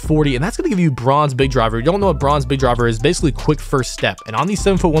gonna be a 40, and that's gonna give you bronze big driver. You don't know what bronze big driver is? Basically quick first step. And on these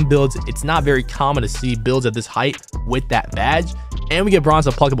 7'1" builds, it's not very common to see builds at this height with that badge, and we get bronze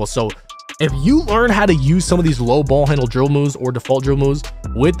unpluggable. So if you learn how to use some of these low ball handle drill moves or default drill moves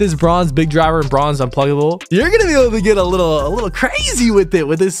with this bronze big driver and bronze unpluggable, you're gonna be able to get a little crazy with it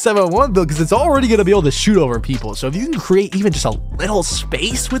with this 7'1" build, because it's already gonna be able to shoot over people. So if you can create even just a little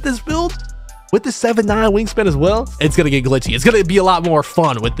space with this build, with the 7'9" wingspan as well, it's gonna get glitchy. It's gonna be a lot more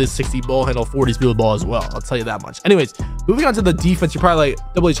fun with this 60 ball handle, 40 speed with ball as well. I'll tell you that much. Anyways, moving on to the defense, you're probably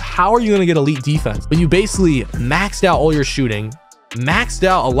like, DoubleH, how are you gonna get elite defense? But you basically maxed out all your shooting, maxed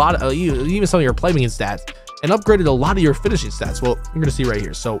out a lot of even some of your playmaking stats, and upgraded a lot of your finishing stats. Well, you're gonna see right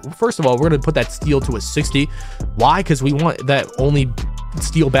here. So first of all, we're gonna put that steal to a 60. Why? Because we want that only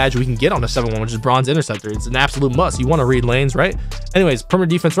steal badge we can get on a 7'1", which is bronze interceptor. It's an absolute must. You want to read lanes, right? Anyways, perimeter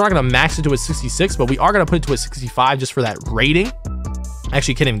defense, we're not gonna max it to a 66, but we are gonna put it to a 65 just for that rating.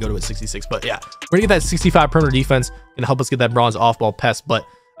 Actually, can't even go to a 66, but yeah, we're gonna get that 65 perimeter defense and help us get that bronze off-ball pest. But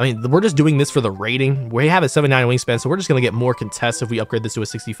I mean, we're just doing this for the rating. We have a 7'9" wingspan, so we're just gonna get more contests if we upgrade this to a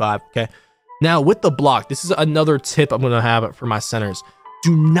 65. Okay. Now with the block, this is another tip I'm gonna have for my centers.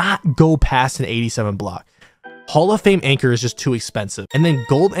 Do not go past an 87 block. Hall of Fame anchor is just too expensive. And then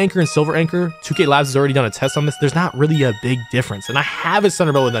gold anchor and silver anchor, 2K Labs has already done a test on this. There's not really a big difference. And I have a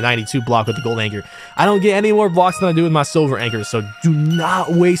center build with a 92 block with the gold anchor. I don't get any more blocks than I do with my silver anchor. So do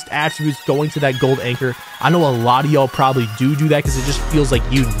not waste attributes going to that gold anchor. I know a lot of y'all probably do that because it just feels like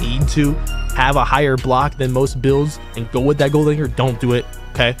you need to have a higher block than most builds and go with that gold anchor. Don't do it,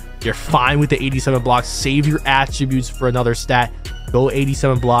 okay? You're fine with the 87 block. Save your attributes for another stat. Go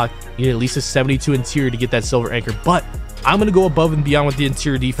 87 block. You need at least a 72 interior to get that silver anchor. But I'm going to go above and beyond with the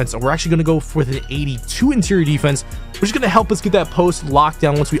interior defense. And we're actually going to go for an 82 interior defense, which is going to help us get that post locked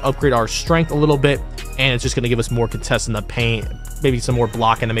down once we upgrade our strength a little bit. And it's just going to give us more contests in the paint, maybe some more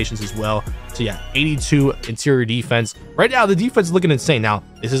block animations as well. So yeah, 82 interior defense. Right now, the defense is looking insane. Now,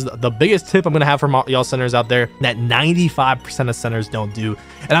 this is the biggest tip I'm going to have from y'all centers out there that 95% of centers don't do.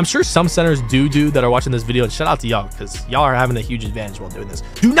 And I'm sure some centers do that are watching this video. And shout out to y'all because y'all are having a huge advantage while doing this.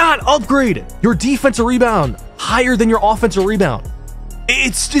 Do not upgrade your defensive rebound higher than your offensive rebound.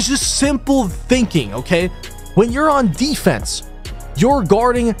 It's just simple thinking, okay? When you're on defense, you're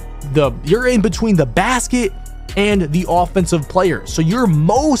guarding you're in between the basket and the offensive player. So you're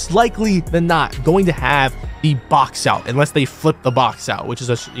most likely than not going to have the box out unless they flip the box out, which is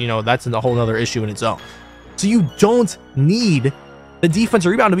that's a whole nother issue in its own. So you don't need the defensive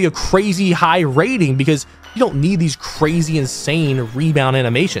rebound to be a crazy high rating because you don't need these crazy insane rebound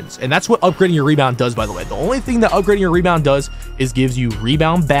animations. And that's what upgrading your rebound does, by the way. The only thing that upgrading your rebound does is gives you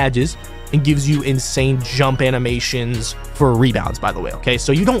rebound badges and gives you insane jump animations for rebounds, by the way. Okay,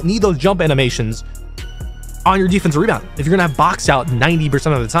 so you don't need those jump animations on your defensive rebound if you're gonna have box out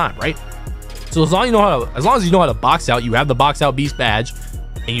 90% of the time, right? So as long as you know how to box out, you have the box out beast badge,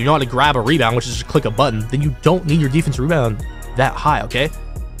 and you know how to grab a rebound, which is just click a button, then you don't need your defensive rebound that high. Okay,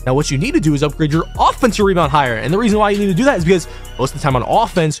 now what you need to do is upgrade your offensive rebound higher, and the reason why you need to do that is because most of the time on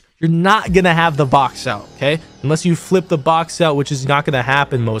offense you're not gonna have the box out, okay, unless you flip the box out, which is not gonna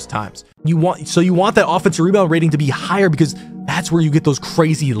happen most times. You want that offensive rebound rating to be higher because that's where you get those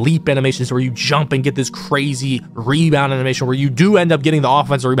crazy leap animations where you jump and get this crazy rebound animation where you do end up getting the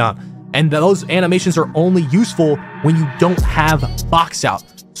offensive rebound. And those animations are only useful when you don't have box out.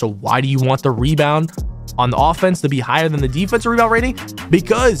 So why do you want the rebound on the offense to be higher than the defensive rebound rating?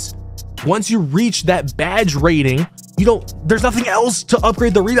 Because once you reach that badge rating, there's nothing else to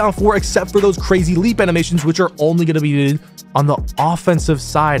upgrade the rebound for except for those crazy leap animations, which are only going to be needed on the offensive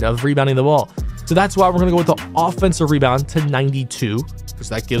side of rebounding the ball. So that's why we're going to go with the offensive rebound to 92, because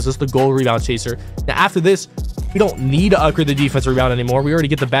that gives us the gold rebound chaser. Now after this, we don't need to upgrade the defensive rebound anymore. We already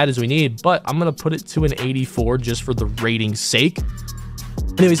get the badges we need, but I'm going to put it to an 84 just for the rating's sake.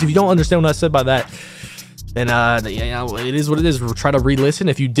 Anyways, if you don't understand what I said by that, then it is what it is. We'll try to re-listen.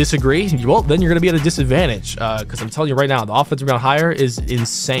 If you disagree, well, then you're going to be at a disadvantage, because I'm telling you right now, the offensive rebound higher is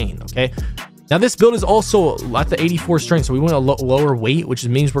insane. Okay, now this build is also at the 84 strength, so we want a lower weight, which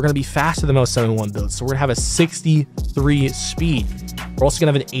means we're going to be faster than most 71 builds. So we're going to have a 63 speed. We're also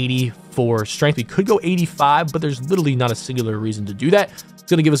going to have an 84 strength. We could go 85, but there's literally not a singular reason to do that. It's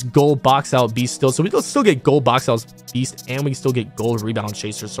going to give us gold box out beast still, so we can still get gold box out beast, and we can still get gold rebound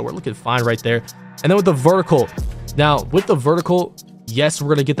chaser. So we're looking fine right there. And then with the vertical, now with the vertical, yes, we're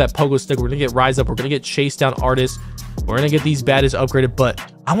going to get that pogo stick. We're going to get rise up. We're going to get chase down artists. We're going to get these badges upgraded,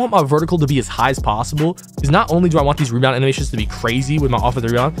 but I want my vertical to be as high as possible, because not only do I want these rebound animations to be crazy with my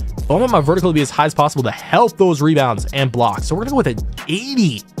offensive rebound, but I want my vertical to be as high as possible to help those rebounds and blocks. So we're going to go with an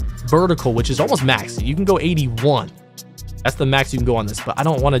 80 vertical, which is almost max. You can go 81. That's the max you can go on this, but I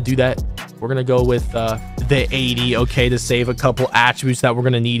don't want to do that. We're going to go with the 80, okay, to save a couple attributes that we're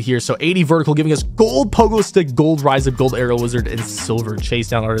going to need here. So 80 vertical, giving us gold pogo stick, gold rise up, gold aerial wizard, and silver chase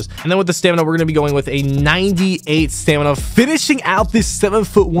down artist. And then with the stamina, we're going to be going with a 98 stamina, finishing out this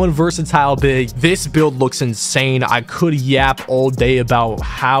 7'1" versatile big. This build looks insane. I could yap all day about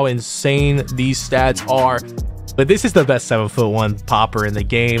how insane these stats are, but this is the best 7'1" popper in the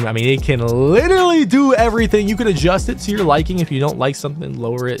game. I mean, it can literally do everything. You can adjust it to your liking. If you don't like something,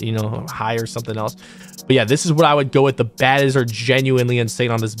 lower it, you know, high or something else. But yeah, this is what I would go with. The badges are genuinely insane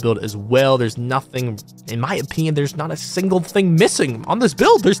on this build as well. There's nothing, in my opinion, there's not a single thing missing on this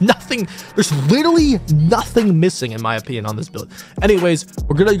build. There's literally nothing missing, in my opinion, on this build. Anyways,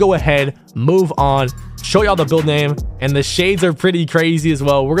 we're gonna go ahead, move on, show y'all the build name, and the shades are pretty crazy as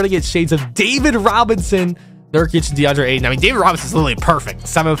well. We're gonna get shades of David Robinson, Nurkic, and DeAndre Ayton. I mean, David Robinson is literally perfect.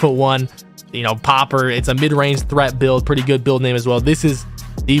 7'1", you know, popper. It's a mid-range threat build. Pretty good build name as well. This is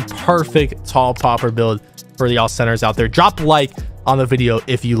the perfect tall popper build for y'all centers out there. Drop a like on the video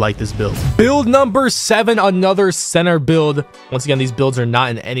if you like this build. Build number 7, another center build. Once again, these builds are not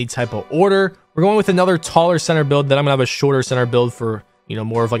in any type of order. We're going with another taller center build. Then I'm gonna have a shorter center build for, you know,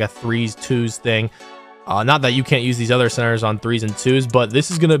 more of like a 3s, 2s thing. Not that you can't use these other centers on 3s and 2s, but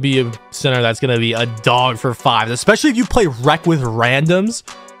this is going to be a center that's going to be a dog for 5s, especially if you play rec with randoms.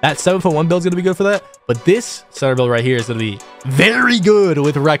 That 7'1" build is going to be good for that, but this center build right here is going to be very good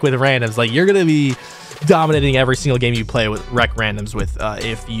with rec with randoms. Like, you're going to be dominating every single game you play with rec randoms with,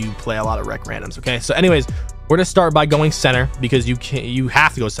 if you play a lot of rec randoms. Okay, so anyways, we're going to start by going center, because you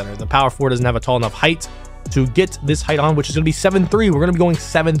have to go center. The power 4 doesn't have a tall enough height to get this height on, which is going to be 7'3". We're going to be going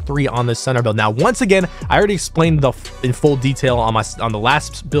 7'3" on this center build. Now, once again, I already explained in full detail on the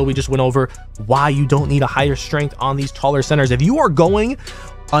last build we just went over why you don't need a higher strength on these taller centers. If you are going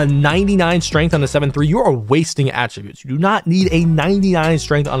a 99 strength on a 7'3", you are wasting attributes. You do not need a 99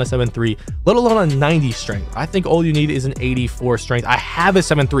 strength on a 7'3", let alone a 90 strength. I think all you need is an 84 strength. I have a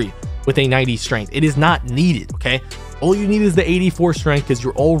 7'3" with a 90 strength. It is not needed, okay? All you need is the 84 strength, because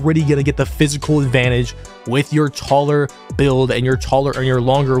you're already going to get the physical advantage with your taller build and your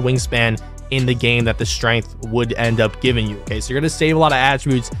longer wingspan in the game that the strength would end up giving you. Okay, so you're going to save a lot of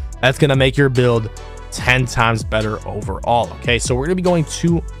attributes. That's going to make your build 10 times better overall. Okay, so we're going to be going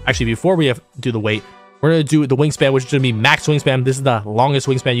to, actually, before we do the weight, we're going to do the wingspan, which is going to be max wingspan. This is the longest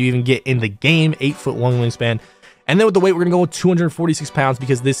wingspan you even get in the game, 8'1" wingspan. And then with the weight, we're going to go with 246 pounds,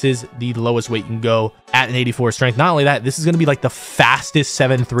 because this is the lowest weight you can go at an 84 strength. Not only that, this is going to be like the fastest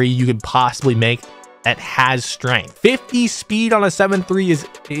 7'3" you could possibly make that has strength. 50 speed on a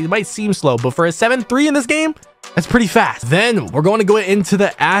 7'3" it might seem slow, but for a 7'3" in this game, that's pretty fast. Then we're going to go into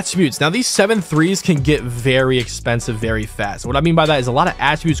the attributes. Now, these 7'3s can get very expensive very fast. What I mean by that is a lot of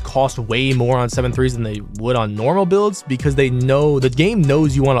attributes cost way more on 7'3s than they would on normal builds, because they know, the game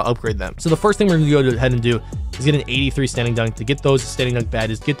knows you want to upgrade them. So the first thing we're going to go ahead and do is get an 83 standing dunk to get those standing dunk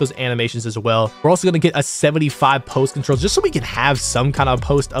badges, get those animations as well. We're also going to get a 75 post controls, just so we can have some kind of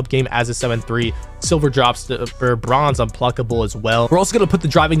post up game as a 7'3. Silver drops for bronze unpluckable as well. We're also going to put the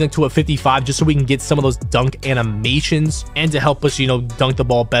driving dunk to a 55, just so we can get some of those dunk animations, and to help us, you know, dunk the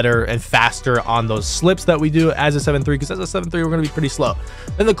ball better and faster on those slips that we do as a 7'3", because as a 7'3", we're going to be pretty slow.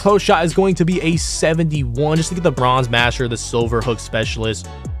 Then the close shot is going to be a 71, just to get the bronze masher, the silver hook specialist,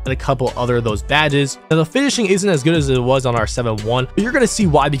 and a couple other of those badges. Now, the finishing isn't as good as it was on our 7'1", but you're going to see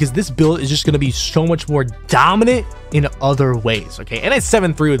why, because this build is just going to be so much more dominant in other ways. Okay, and it's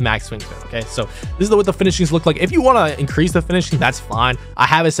 7'3" with max wingspan. Okay, so this is what the finishings look like. If you want to increase the finishing, that's fine. I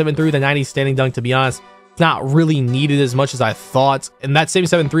have a 7'3" with a 90 standing dunk. To be honest, it's not really needed as much as I thought. And that same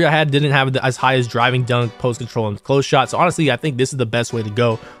 7'3" I had didn't have as high as driving dunk, post control, and close shot. So honestly, I think this is the best way to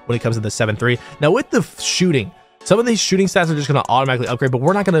go when it comes to the 7'3". Now, with the shooting, some of these shooting stats are just going to automatically upgrade, but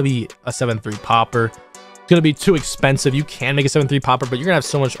we're not going to be a 7'3" popper. It's going to be too expensive. You can make a 7'3" popper, but you're going to have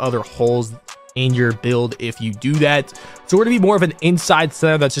so much other holes in your build if you do that. So we're going to be more of an inside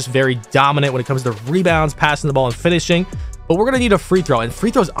center that's just very dominant when it comes to rebounds, passing the ball, and finishing. But we're going to need a free throw, and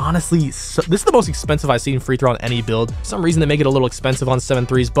free throws, honestly, this is the most expensive I've seen free throw on any build. For some reason, they make it a little expensive on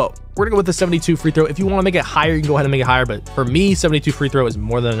 7-3s, but we're going to go with the 72 free throw. If you want to make it higher, you can go ahead and make it higher, but for me, 72 free throw is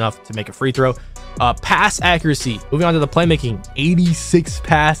more than enough to make a free throw. Pass accuracy. Moving on to the playmaking, 86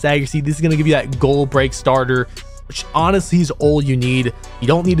 pass accuracy. This is going to give you that goal break starter, which honestly is all you need. You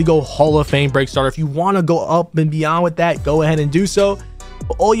don't need to go Hall of Fame break starter. If you want to go up and beyond with that, go ahead and do so.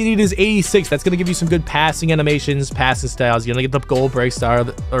 But all you need is 86. That's going to give you some good passing animations, passing styles. You're going to get the gold break style,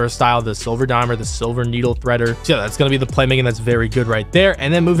 the silver dimer, the silver needle threader. So yeah, that's going to be the playmaking. That's very good right there.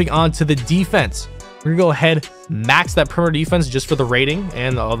 And then moving on to the defense, we're going to go ahead, max that perimeter defense just for the rating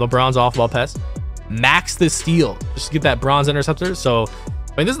and the bronze off-ball pass. Max the steal just to get that bronze interceptor. So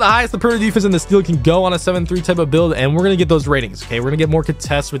I mean, this is the highest the perimeter defense and the steal can go on a 7-3 type of build, and we're going to get those ratings, okay? We're going to get more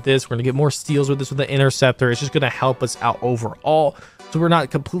contests with this. We're going to get more steals with this with the interceptor. It's just going to help us out overall, so we're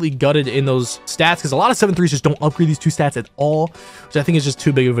not completely gutted in those stats, because a lot of 7-3s just don't upgrade these two stats at all, which I think is just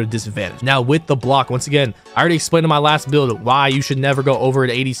too big of a disadvantage. Now, with the block, once again, I already explained in my last build why you should never go over an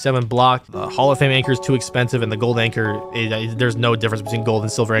 87 block. The Hall of Fame anchor is too expensive, and the gold anchor, there's no difference between gold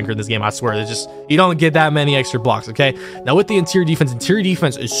and silver anchor in this game, I swear. There's just, you don't get that many extra blocks, okay? Now, with the interior defense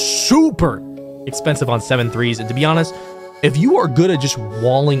is super expensive on 7-3s, and to be honest, if you are good at just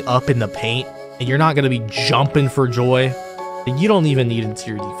walling up in the paint and you're not going to be jumping for joy, then you don't even need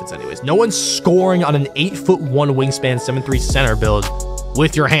interior defense anyways. No one's scoring on an 8'1" wingspan 7-3 center build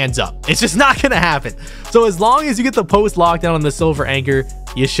with your hands up. It's just not going to happen. So as long as you get the post lockdown on the silver anchor,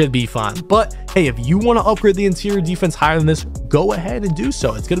 you should be fine. But hey, if you want to upgrade the interior defense higher than this, go ahead and do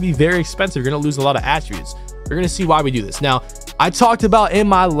so. It's going to be very expensive. You're going to lose a lot of attributes. You're going to see why we do this. Now, I talked about in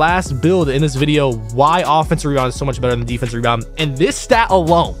my last build in this video why offensive rebound is so much better than defensive rebound, and this stat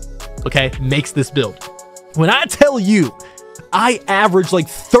alone, okay, makes this build. When I tell you I average like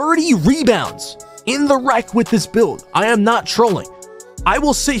 30 rebounds in the rec with this build, I am not trolling. I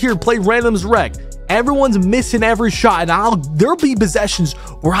will sit here and play randoms rec. Everyone's missing every shot, and there'll be possessions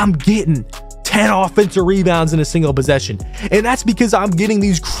where I'm getting 10 offensive rebounds in a single possession, and that's because I'm getting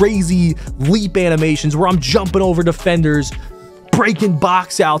these crazy leap animations where I'm jumping over defenders, breaking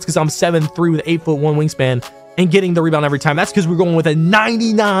box outs because I'm 7'3 with 8'1" wingspan, and getting the rebound every time. That's because we're going with a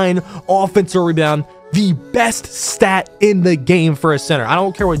 99 offensive rebound, the best stat in the game for a center. I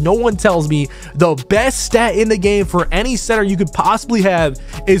don't care what no one tells me. The best stat in the game for any center you could possibly have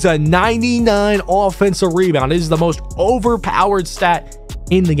is a 99 offensive rebound. It is the most overpowered stat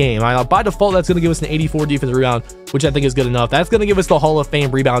in the game. By default, that's going to give us an 84 defensive rebound, which I think is good enough. That's going to give us the Hall of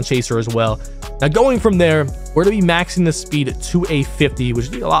Fame rebound chaser as well. Now, going from there, we're going to be maxing the speed to a 50, which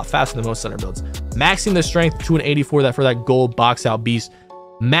is a lot faster than most center builds. Maxing the strength to an 84 for that gold box out beast.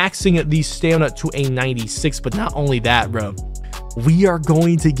 Maxing the stamina to a 96, but not only that, bro. We are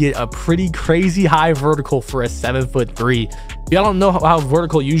going to get a pretty crazy high vertical for a 7'3". If y'all don't know how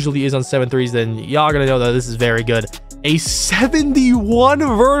vertical usually is on 7'3s, then y'all gonna know that this is very good. A 71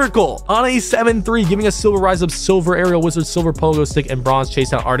 vertical on a 7'3", giving us silver rise up, silver aerial wizard, silver pogo stick, and bronze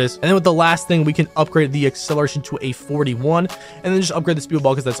chase out artist. And then with the last thing, we can upgrade the acceleration to a 41, and then just upgrade the speed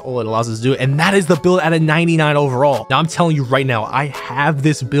ball because that's all it allows us to do. And that is the build at a 99 overall. Now I'm telling you right now, I have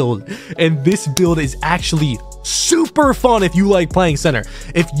this build, and this build is actually super fun if you like playing center.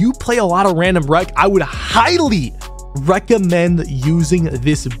 If you play a lot of random rec, I would highly recommend using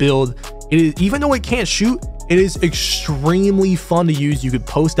this build. It is, even though it can't shoot, it is extremely fun to use. You could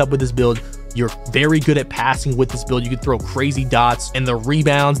post up with this build. You're very good at passing with this build. You could throw crazy dots, and the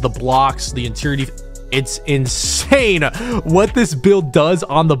rebounds, the blocks, the interior defense. It's insane what this build does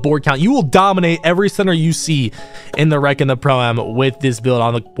on the board count. You will dominate every center you see in the rec and the pro-am with this build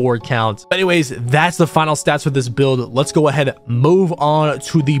on the board count. But anyways, that's the final stats for this build. Let's go ahead and move on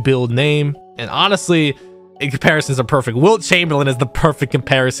to the build name. And honestly, comparisons are perfect. Wilt Chamberlain is the perfect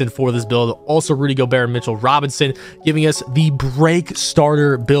comparison for this build. Also, Rudy Gobert and Mitchell Robinson giving us the break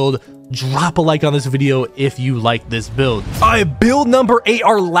starter build. Drop a like on this video if you like this build. All right, build number 8,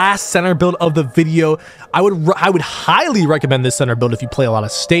 our last center build of the video. I would highly recommend this center build if you play a lot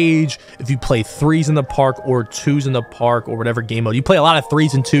of stage, if you play 3s in the park or 2s in the park or whatever game mode. You play a lot of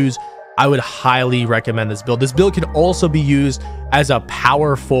 3s and 2s. I would highly recommend this build. This build can also be used as a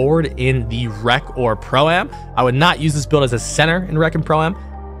power forward in the rec or pro-am. I would not use this build as a center in rec and pro-am.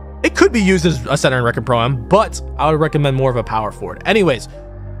 It could be used as a center in rec and pro-am, but I would recommend more of a power forward. Anyways,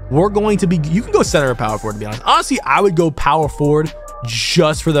 we're going to be, you can go center or power forward, to be honest. Honestly, I would go power forward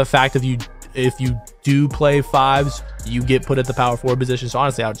just for the fact of you if you do play fives, you get put at the power forward position. So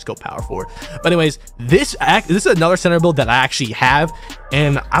honestly, I'll just go power forward. But anyways, this is another center build that I actually have,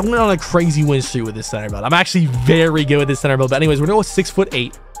 and I went on a crazy win streak with this center build. I'm actually very good with this center build. But anyways, we're gonna go with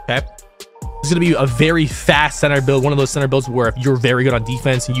 6'8". Okay. It's going to be a very fast center build, one of those center builds where if you're very good on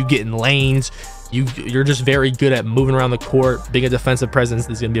defense and you get in lanes, you're just very good at moving around the court, being a defensive presence.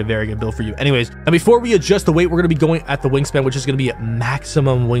 This is going to be a very good build for you. Anyways, and before we adjust the weight, we're going to be going at the wingspan, which is going to be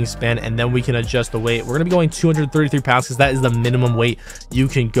maximum wingspan, and then we can adjust the weight. We're going to be going 233 pounds because that is the minimum weight you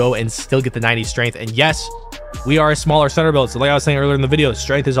can go and still get the 90 strength. And yes, we are a smaller center build, so like I was saying earlier in the video,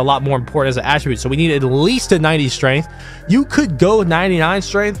 strength is a lot more important as an attribute, so we need at least a 90 strength. You could go 99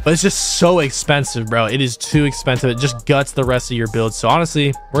 strength, but it's just so expensive, bro. It is too expensive. It just guts the rest of your build. So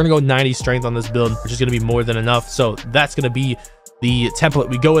honestly, we're gonna go 90 strength on this build, which is gonna be more than enough. So that's gonna be the template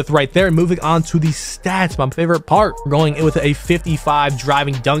we go with right there. Moving on to the stats, my favorite part. We're going in with a 55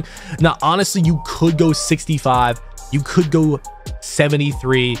 driving dunk. Now honestly, you could go 65, you could go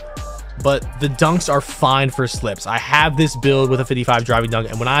 73, but the dunks are fine for slips. I have this build with a 55 driving dunk,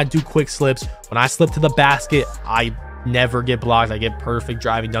 and when I do quick slips, when I slip to the basket, I never get blocked. I get perfect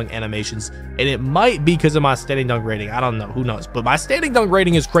driving dunk animations, and it might be because of my standing dunk rating. I don't know, who knows, but my standing dunk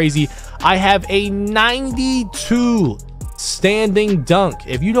rating is crazy. I have a 92 standing dunk.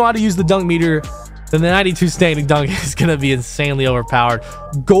 If you know how to use the dunk meter, then the 92 standing dunk is going to be insanely overpowered.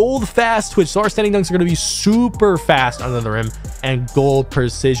 Gold fast twitch, so our standing dunks are going to be super fast under the rim, and gold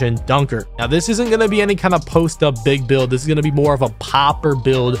precision dunker. Now this isn't going to be any kind of post up big build. This is going to be more of a popper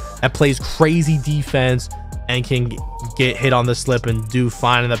build that plays crazy defense and can get hit on the slip and do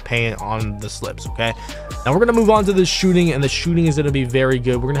fine in the paint on the slips. Okay, now we're going to move on to the shooting, and the shooting is going to be very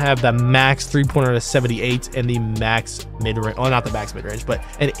good. We're going to have the max 3-pointer to 78 and the max mid-range, well, not the max mid-range, but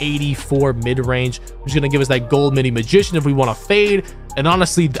an 84 mid-range, which is going to give us that gold mini magician if we want to fade. And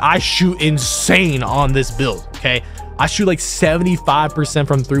honestly, I shoot insane on this build. Okay, I shoot like 75%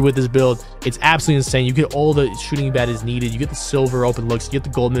 from three with this build. It's absolutely insane. You get all the shooting that is needed. You get the silver open looks, you get the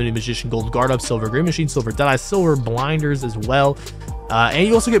gold mini magician, gold guard up silver, green machine silver, deadeye silver, blinders as well. And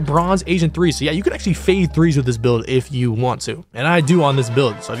you also get bronze agent 3. So yeah, you can actually fade threes with this build if you want to, and I do on this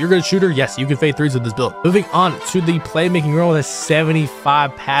build. So if you're a good shooter, yes, you can fade threes with this build. Moving on to the playmaking role with a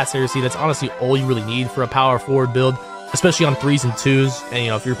 75 pass accuracy. That's honestly all you really need for a power forward build, especially on 3s and 2s. And you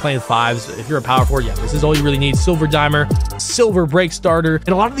know, if you're playing 5s, if you're a power forward, yeah, this is all you really need. Silver dimer, silver break starter, and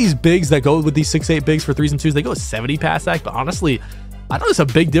a lot of these bigs that go with these 6'8" bigs for 3s and 2s, they go 70 pass act. But honestly, I notice a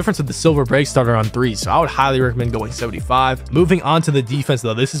big difference with the silver break starter on 3s, so I would highly recommend going 75. Moving on to the defense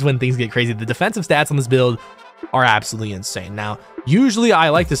though, this is when things get crazy. The defensive stats on this build are absolutely insane. Now, usually I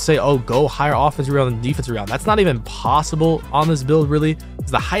like to say, oh, go higher offensive rebound than defensive rebound. That's not even possible on this build, really,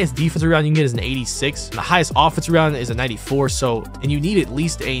 because the highest defensive rebound you can get is an 86, and the highest offensive rebound is a 94. So, and you need at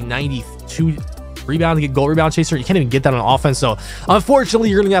least a 92 rebound to get goal rebound chaser. You can't even get that on offense. So unfortunately,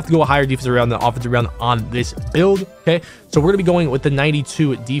 you're gonna have to go a higher defensive rebound than offensive rebound on this build. Okay, so we're gonna be going with the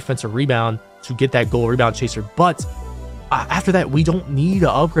 92 defensive rebound to get that goal rebound chaser. But after that, we don't need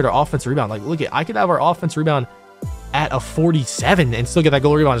to upgrade our offensive rebound. Like, look at, I could have our offensive rebound at a 47 and still get that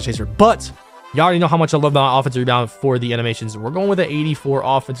goal rebound chaser. But you already know how much I love my offensive rebound for the animations. We're going with an 84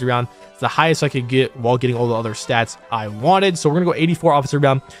 offensive rebound. It's the highest I could get while getting all the other stats I wanted. So we're gonna go 84 offensive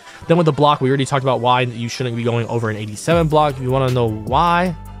rebound. Then with the block, we already talked about why you shouldn't be going over an 87 block. If you want to know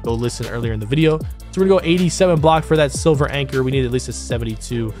why, go listen earlier in the video. So we're gonna go 87 block for that silver anchor. We need at least a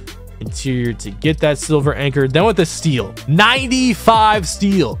 72 interior to get that silver anchor. Then with the steal, 95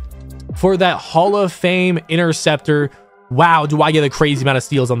 steal for that Hall of Fame interceptor. Wow, do I get a crazy amount of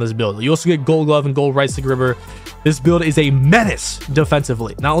steals on this build. You also get gold glove and gold right stick gripper. This build is a menace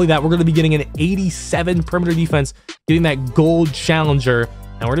defensively. Not only that, we're going to be getting an 87 perimeter defense, getting that gold challenger,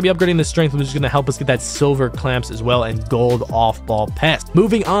 and we're going to be upgrading the strength, which is going to help us get that silver clamps as well, and gold off-ball pest.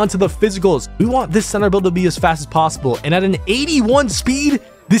 Moving on to the physicals, we want this center build to be as fast as possible, and at an 81 speed,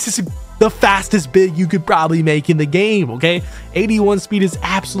 this is the fastest big you could probably make in the game. Okay, 81 speed is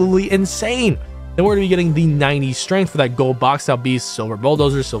absolutely insane. Then we're going to be getting the 90 strength for that gold box out beast, silver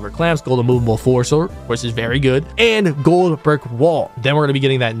bulldozer, silver clamps, gold immovable forcer, which is very good, and gold brick wall. Then we're going to be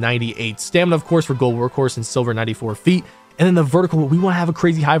getting that 98 stamina, of course, for gold workhorse, and silver 94 feet. And then the vertical, we want to have a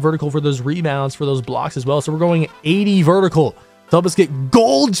crazy high vertical for those rebounds, for those blocks as well. So we're going 80 vertical to help us get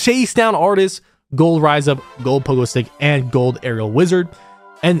gold chase down artist, gold rise up, gold pogo stick, and gold aerial wizard.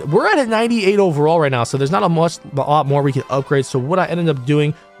 And we're at a 98 overall right now, so there's not a lot more we can upgrade. So what I ended up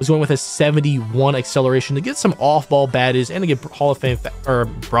doing was going with a 71 acceleration to get some off-ball badges and to get Hall of Fame or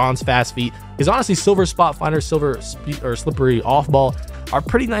bronze fast feet. Because honestly, silver spot finder, silver speed or slippery off-ball are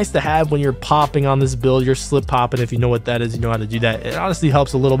pretty nice to have when you're popping on this build. You're slip popping. If you know what that is, you know how to do that. It honestly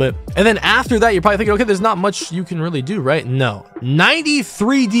helps a little bit. And then after that, you're probably thinking, okay, there's not much you can really do, right? No.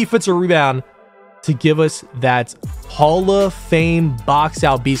 93 defensive rebound to give us that Hall of Fame box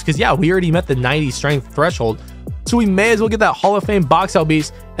out beast. Because yeah, we already met the 90 strength threshold, so we may as well get that Hall of Fame box out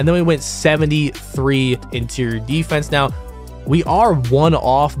beast. And then we went 73 interior defense. Now we are one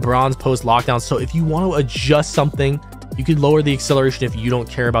off bronze post lockdown, so if you want to adjust something, you could lower the acceleration if you don't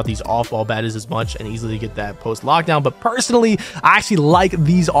care about these off-ball badges as much and easily get that post lockdown. But personally, I actually like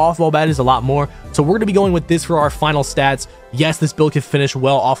these off-ball badges a lot more. So we're going to be going with this for our final stats. Yes, this build can finish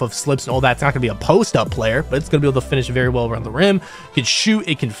well off of slips and all that. It's not going to be a post-up player, but it's going to be able to finish very well around the rim. It can shoot,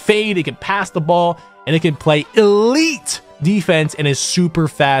 it can fade, it can pass the ball, and it can play elite defense and is super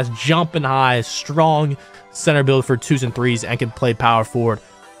fast, jumping high, strong center build for 2s and 3s, and can play power forward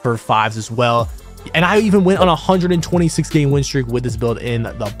for 5s as well. And I even went on a 126 game win streak with this build in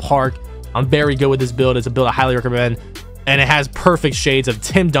the park. I'm very good with this build. It's a build I highly recommend, and it has perfect shades of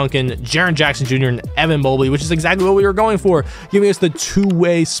Tim Duncan, Jaren Jackson Jr., and Evan Mobley, which is exactly what we were going for, giving us the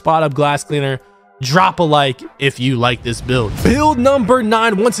two-way spot up glass cleaner. Drop a like if you like this build. Build number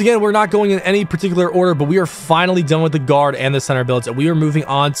 9. Once again, we're not going in any particular order, but we are finally done with the guard and the center builds, and we are moving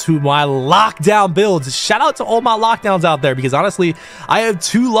on to my lockdown builds. Shout out to all my lockdowns out there, because honestly, I have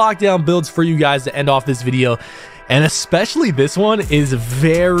 2 lockdown builds for you guys to end off this video. And especially this one is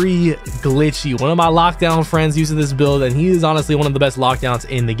very glitchy. One of my lockdown friends uses this build, and he is honestly one of the best lockdowns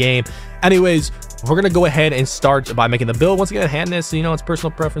in the game. Anyways, we're going to go ahead and start by making the build. Once again, handness, you know, it's personal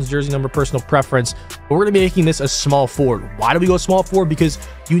preference, jersey number, personal preference. But we're going to be making this a small forward. Why do we go small forward? Because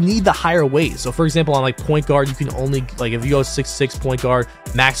you need the higher weight. So for example, on like point guard, you can only, like if you go 6'6" point guard,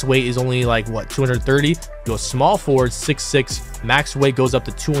 max weight is only like what, 230. You go small forward, 6'6", max weight goes up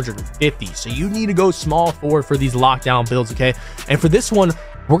to 250. So you need to go small forward for these lockdown builds, okay? And for this one,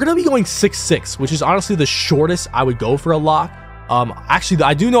 we're going to be going 6'6", which is honestly the shortest I would go for a lock. Actually,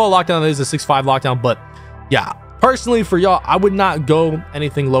 I do know a lockdown that is a 6'5" lockdown, but yeah, personally for y'all, I would not go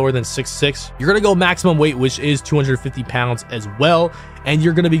anything lower than 6'6". You're gonna go maximum weight, which is 250 pounds as well, and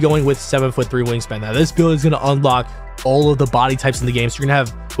you're gonna be going with 7'3" wingspan. Now this build is gonna unlock all of the body types in the game, so you're gonna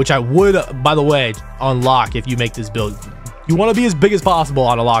have, which I would, by the way, unlock if you make this build. You want to be as big as possible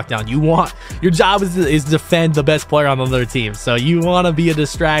on a lockdown. You want, your job is to defend the best player on the other team. So you want to be a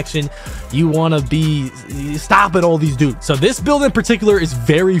distraction. You want to be stopping all these dudes. So this build in particular is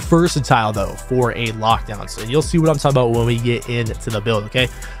very versatile though for a lockdown. So you'll see what I'm talking about when we get into the build, okay?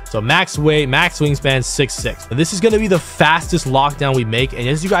 So max weight, max wingspan, 6'6". And this is going to be the fastest lockdown we make. And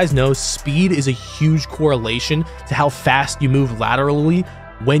as you guys know, speed is a huge correlation to how fast you move laterally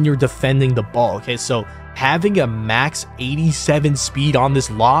when you're defending the ball, okay? So having a max 87 speed on this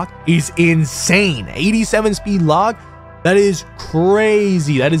lock is insane. 87 speed lock, that is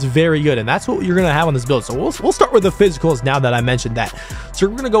crazy. That is very good, and that's what you're gonna have on this build. So we'll start with the physicals now that I mentioned that. So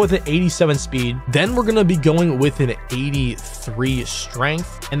we're gonna go with an 87 speed, then we're gonna be going with an 83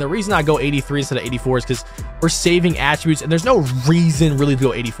 strength. And the reason I go 83 instead of 84 is because we're saving attributes, and there's no reason really to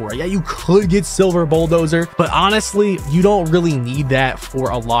go 84. Yeah, you could get silver bulldozer, but honestly, you don't really need that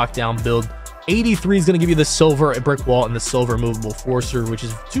for a lockdown build. 83 is going to give you the silver brick wall and the silver movable forcer, which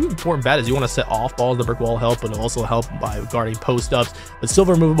is 2 important badges. You want to set off balls, the brick wall help, but also help by guarding post ups. But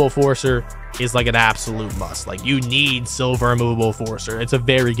silver movable forcer is like an absolute must. Like, you need silver movable forcer. It's a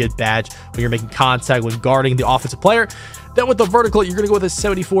very good badge when you're making contact when guarding the offensive player. Then with the vertical, you're going to go with a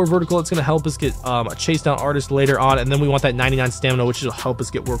 74 vertical. It's going to help us get a chase down artist later on. And then we want that 99 stamina, which will help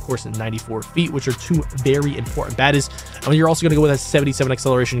us get workhorse and 94 feet, which are 2 very important badges. And you're also going to go with a 77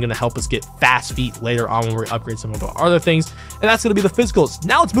 acceleration, going to help us get fast feet later on when we upgrade some of our other things. And that's going to be the physicals.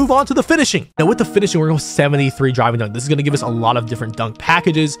 Now let's move on to the finishing. Now with the finishing, we're going to go 73 driving dunk. This is going to give us a lot of different dunk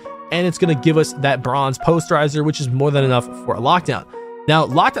packages, and it's going to give us that bronze posterizer, which is more than enough for a lockdown. Now,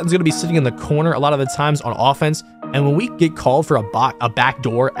 lockdown is going to be sitting in the corner a lot of the times on offense, and when we get called for a back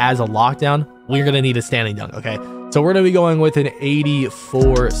door as a lockdown, we're going to need a standing dunk, okay? So we're going to be going with an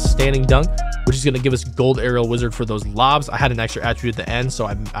 84 standing dunk, which is going to give us gold aerial wizard for those lobs. I had an extra attribute at the end, so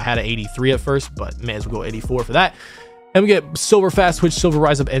I had an 83 at first, but may as well go 84 for that. And we get silver fast twitch, silver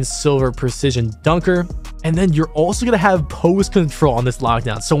rise up, and silver precision dunker. And then you're also going to have post control on this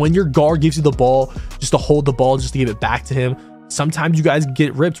lockdown. So when your guard gives you the ball, just to hold the ball, just to give it back to him, sometimes you guys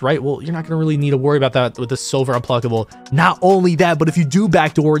get ripped, right? Well, you're not going to really need to worry about that with the silver unpluckable. Not only that, but if you do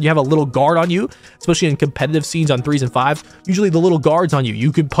backdoor, you have a little guard on you, especially in competitive scenes on 3s and 5s, usually the little guard's on you.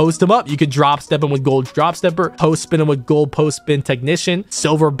 You could post him up. You could drop step him with gold drop stepper, post spin him with gold post spin technician,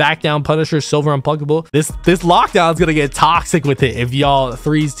 silver back down punisher, silver unpluckable. This lockdown is going to get toxic with it if y'all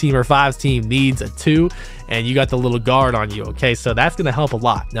 3s team or 5s team needs a 2. and you got the little guard on you. Okay, so that's going to help a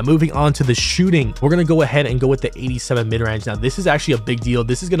lot. Now moving on to the shooting, we're going to go ahead and go with the 87 mid-range. Now this is actually a big deal.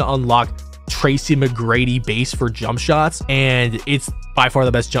 This is going to unlock Tracy McGrady base for jump shots, and it's by far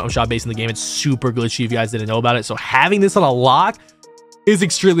the best jump shot base in the game. It's super glitchy if you guys didn't know about it. So having this on a lock is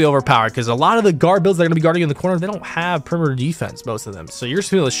extremely overpowered, because a lot of the guard builds that are going to be guarding in the corner, they don't have perimeter defense, most of them. So you're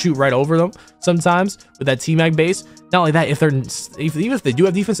just going to shoot right over them sometimes with that T-Mag base. Not only that, even if they do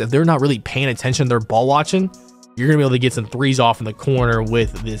have defense, if they're not really paying attention, they're ball watching, you're going to be able to get some threes off in the corner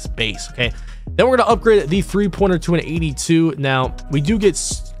with this base. Okay, then we're going to upgrade the 3-pointer to an 82. Now we do get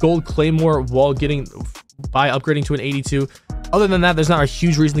gold claymore while by upgrading to an 82. Other than that, there's not a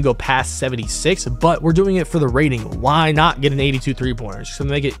huge reason to go past 76, but we're doing it for the rating. Why not get an 82 3-pointer? Just to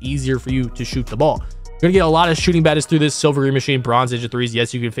make it easier for you to shoot the ball. You're gonna get a lot of shooting badges through this. Silver green machine, bronze edge of threes.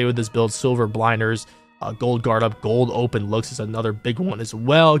 Yes, you can fade with this build. Silver blinders, gold guard up, gold open looks is another big one as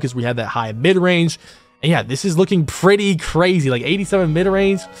well, because we have that high mid range. And yeah, this is looking pretty crazy. Like 87 mid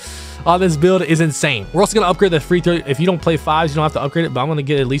range on this build is insane. We're also going to upgrade the free throw. If you don't play fives, you don't have to upgrade it, but I'm going to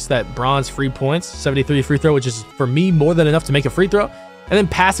get at least that bronze free points, 73 free throw, which is for me more than enough to make a free throw. And then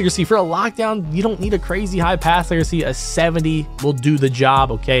pass accuracy for a lockdown, you don't need a crazy high pass accuracy. A 70 will do the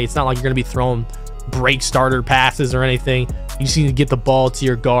job. Okay, it's not like you're going to be throwing break starter passes or anything. You just need to get the ball to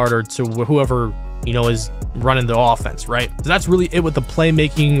your guard or to whoever, you know, is running the offense, right? So that's really it with the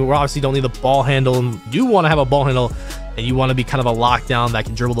playmaking. We obviously don't need the ball handle. You want to have a ball handle, and you want to be kind of a lockdown that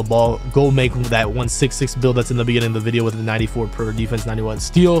can dribble the ball. Go make that 166 build that's in the beginning of the video with the 94 per defense, 91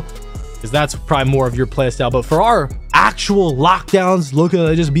 steal, because that's probably more of your play style. But for our actual lockdowns, looking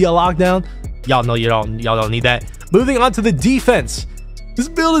to just be a lockdown, y'all know y'all don't need that. Moving on to the defense. This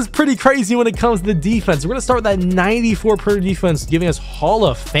build is pretty crazy when it comes to the defense. We're going to start with that 94 per defense, giving us Hall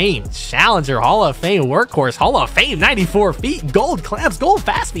of Fame Challenger, Hall of Fame Workhorse, Hall of Fame 94 feet, gold clamps, gold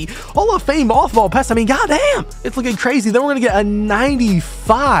fast feet, Hall of Fame off-ball pass. I mean, goddamn, it's looking crazy. Then we're going to get a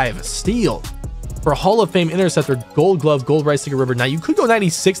 95 steal for Hall of Fame interceptor, gold glove, gold right stick rubber. Now, you could go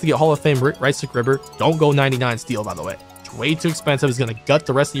 96 to get Hall of Fame right stick rubber. Don't go 99 steal, by the way. It's way too expensive. It's going to gut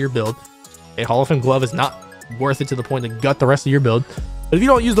the rest of your build. A Hall of Fame glove is not worth it to the point to gut the rest of your build. But if you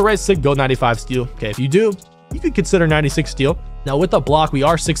don't use the right stick, go 95 steal. Okay, if you do, you could consider 96 steal. Now with the block, we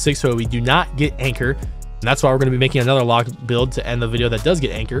are 6'6", so we do not get anchor. And that's why we're going to be making another lock build to end the video that does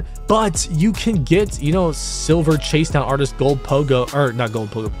get anchor. But you can get, you know, silver chase down artist, gold pogo, or not gold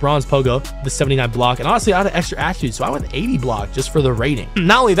pogo, bronze pogo, the 79 block. And honestly, I had an extra attribute, so I went 80 block just for the rating.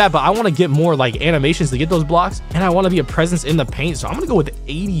 Not only that, but I want to get more like animations to get those blocks. And I want to be a presence in the paint. So I'm going to go with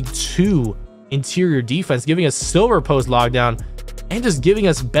 82 interior defense, giving us silver post lockdown, and just giving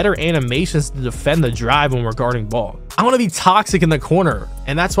us better animations to defend the drive when we're guarding ball. I want to be toxic in the corner,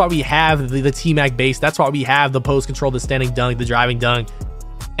 and that's why we have the T-Mag base. That's why we have the post control, the standing dunk, the driving dunk.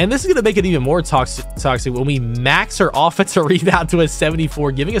 And this is going to make it even more toxic when we max our offensive rebound to a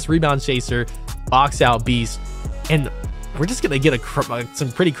 74, giving us rebound chaser, box out beast. And we're just going to get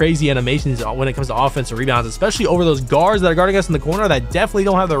some pretty crazy animations when it comes to offensive rebounds, especially over those guards that are guarding us in the corner that definitely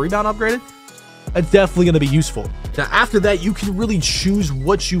don't have the rebound upgraded. That's definitely going to be useful. Now after that, you can really choose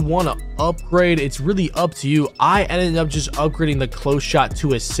what you want to upgrade. It's really up to you. I ended up just upgrading the close shot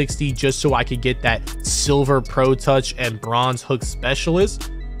to a 60 just so I could get that silver pro touch and bronze hook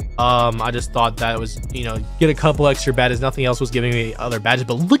specialist. I just thought that was, you know, get a couple extra badges. Nothing else was giving me other badges.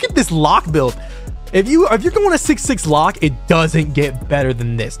 But look at this lock build. If you're going to 6'6" lock, it doesn't get better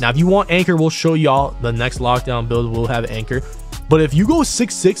than this. Now if you want anchor, we'll show y'all the next lockdown build will have anchor. But if you go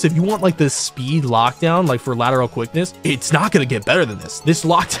 6'6", if you want like the speed lockdown, like for lateral quickness, it's not going to get better than this. This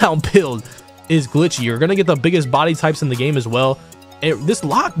lockdown build is glitchy. You're going to get the biggest body types in the game as well. And this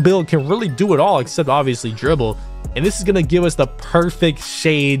lock build can really do it all, except obviously dribble. And this is going to give us the perfect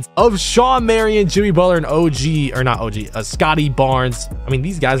shades of Sean Marion, Jimmy Butler, and Scotty Barnes. I mean,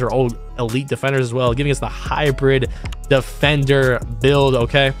 these guys are old elite defenders as well, giving us the hybrid defender build.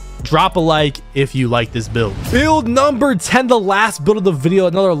 Okay, drop a like if you like this build. Build number 10, the last build of the video,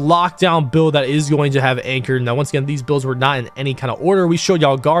 another lockdown build that is going to have anchor. Now once again, these builds were not in any kind of order. We showed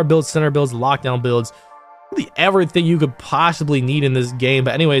y'all guard builds, center builds, lockdown builds, really everything you could possibly need in this game.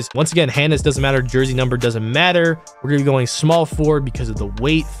 But anyways, once again, handles doesn't matter, jersey number doesn't matter. We're gonna be going small forward because of the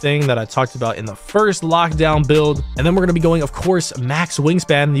weight thing that I talked about in the first lockdown build. And then we're gonna be going, of course, max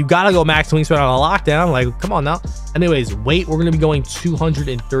wingspan. You gotta go max wingspan on a lockdown, like come on now. Anyways, weight, we're gonna be going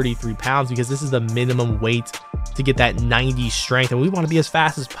 233 pounds because this is the minimum weight to get that 90 strength, and we want to be as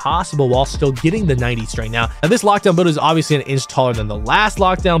fast as possible while still getting the 90 strength. Now this lockdown build is obviously an inch taller than the last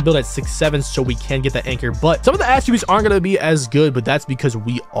lockdown build at 6'7", so we can get that anchor. But some of the attributes aren't going to be as good, but that's because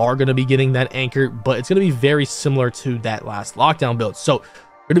we are going to be getting that anchor, but it's going to be very similar to that last lockdown build. So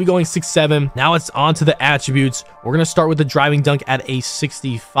we're We're gonna be going 6'7". Now it's on to the attributes. We're gonna start with the driving dunk at a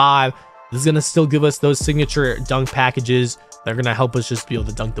 65. This is gonna still give us those signature dunk packages that are gonna help us just be able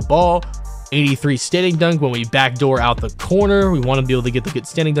to dunk the ball. 83 standing dunk when we backdoor out the corner. We want to be able to get the good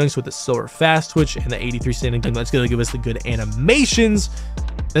standing dunks with the silver fast twitch, and the 83 standing dunk, that's going to give us the good animations.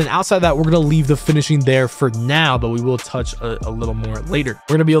 Then outside of that, we're going to leave the finishing there for now, but we will touch a little more later.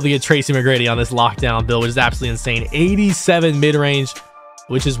 We're going to be able to get Tracy McGrady on this lockdown build, which is absolutely insane. 87 mid-range,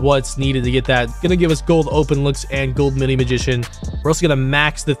 which is what's needed to get that. Going to give us gold open looks and gold mini magician. We're also going to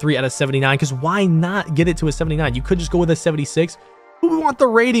max the 3 out of 79, because why not get it to a 79? You could just go with a 76. We want the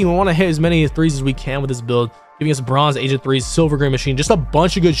rating. We want to hit as many threes as we can with this build, giving us bronze, agent threes, silver green machine, just a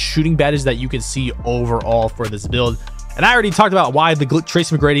bunch of good shooting badges that you can see overall for this build. And I already talked about why the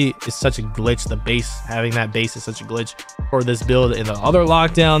Tracy McGrady is such a glitch. The base, having that base is such a glitch for this build. In the other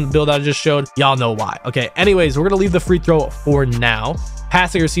lockdown build I just showed, y'all know why. Okay, anyways, we're gonna leave the free throw for now.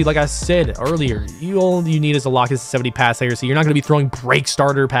 Pass accuracy, like I said earlier, all you need is a lock is 70 pass accuracy. You're not gonna be throwing break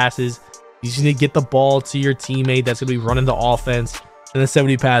starter passes. You just need to get the ball to your teammate that's gonna be running the offense. And the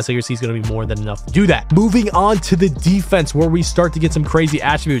 70 pass accuracy is going to be more than enough to do that. Moving on to the defense, where we start to get some crazy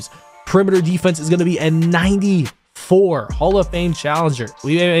attributes. Perimeter defense is going to be a 94 Hall of Fame challenger.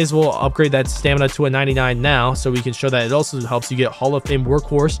 We may as well upgrade that stamina to a 99 now, so we can show that it also helps you get Hall of Fame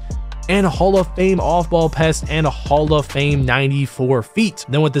workhorse and a Hall of Fame off-ball pest and a Hall of Fame 94 feet.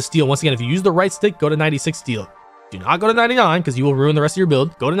 Then with the steal, once again, if you use the right stick, go to 96 steal. Do not go to 99 because you will ruin the rest of your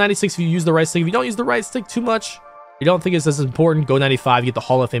build. Go to 96 if you use the right stick. If you don't use the right stick too much, you don't think it's as important, go 95, get the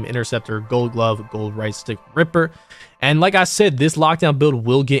Hall of Fame interceptor, gold glove, gold right stick ripper. And like I said, this lockdown build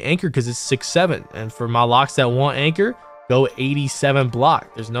will get anchored because it's 6'7". And for my locks that want anchor, go 87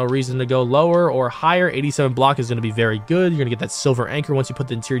 block. There's no reason to go lower or higher. 87 block is going to be very good. You're going to get that silver anchor once you put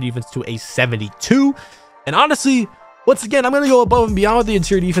the interior defense to a 72. And honestly, once again, I'm going to go above and beyond with the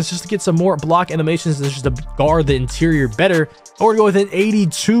interior defense just to get some more block animations and just to guard the interior better. And we're going to go with an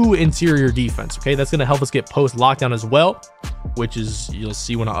 82 interior defense. Okay, that's going to help us get post lockdown as well, which is, you'll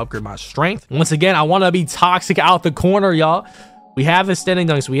see when I upgrade my strength. Once again, I want to be toxic out the corner, y'all. We have the standing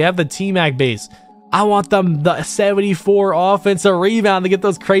dunks. We have the T-Mac base. I want the 74 offensive rebound to get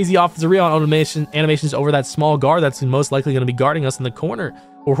those crazy offensive rebound animations over that small guard that's most likely going to be guarding us in the corner,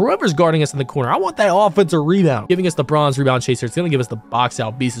 or whoever's guarding us in the corner. I want that offensive rebound, giving us the bronze rebound chaser. It's going to give us the box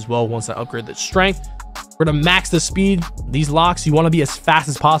out beast as well once I upgrade the strength. We're going to max the speed. These locks, you want to be as fast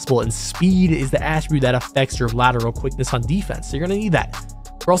as possible, and speed is the attribute that affects your lateral quickness on defense. So you're going to need that.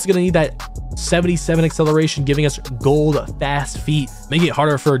 We're also going to need that 77 acceleration, giving us gold fast feet, making it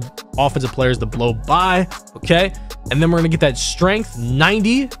harder for offensive players to blow by. Okay, and then we're going to get that strength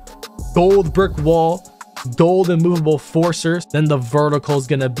 90, gold brick wall, gold immovable forcers. Then the vertical is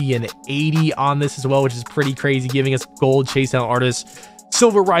going to be an 80 on this as well, which is pretty crazy, giving us gold chase down artist,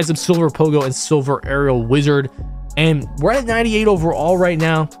 silver rise up, silver pogo, and silver aerial wizard. And we're at 98 overall right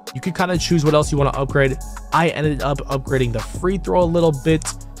now. You could kind of choose what else you want to upgrade. I ended up upgrading the free throw a little bit.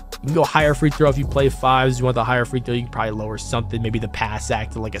 You can go higher free throw if you play fives. You want the higher free throw, you can probably lower something, maybe the pass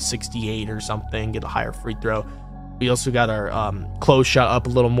act to like a 68 or something, get a higher free throw. We also got our close shot up a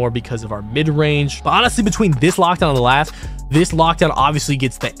little more because of our mid-range. But honestly, between this lockdown and the last, this lockdown obviously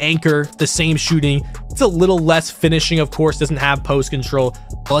gets the anchor, the same shooting. It's a little less finishing, of course, doesn't have post control,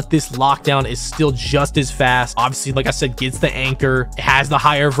 but this lockdown is still just as fast. Obviously, like I said, gets the anchor. It has the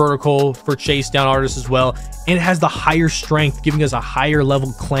higher vertical for chase down artists as well, and it has the higher strength, giving us a higher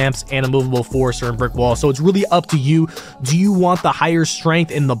level clamps and a movable forcer and brick wall. So it's really up to you. Do you want the higher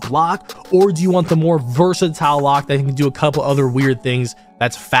strength in the block, or do you want the more versatile lock that can do a couple other weird things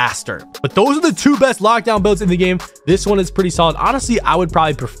that's faster? But those are the two best lockdown builds in the game. This one is pretty solid. Honestly, I would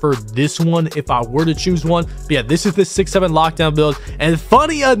probably prefer this one if I were to choose one. But yeah, this is the 6'7" lockdown build, and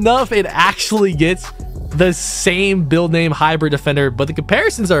funny enough, it actually gets the same build name, hybrid defender, but the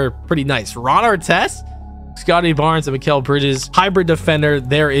comparisons are pretty nice. Ron Artest, Scotty Barnes, and Mikal Bridges, hybrid defender.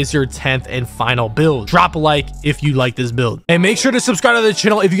 There is your 10th and final build. Drop a like if you like this build, and make sure to subscribe to the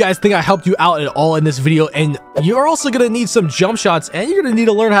channel if you guys think I helped you out at all in this video. And you're also going to need some jump shots, and you're going to need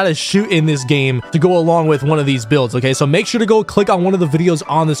to learn how to shoot in this game to go along with one of these builds. Okay, so make sure to go click on one of the videos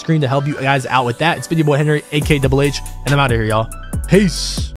on the screen to help you guys out with that. It's been your boy Henry, aka DoubleH, and I'm out of here, y'all. Peace.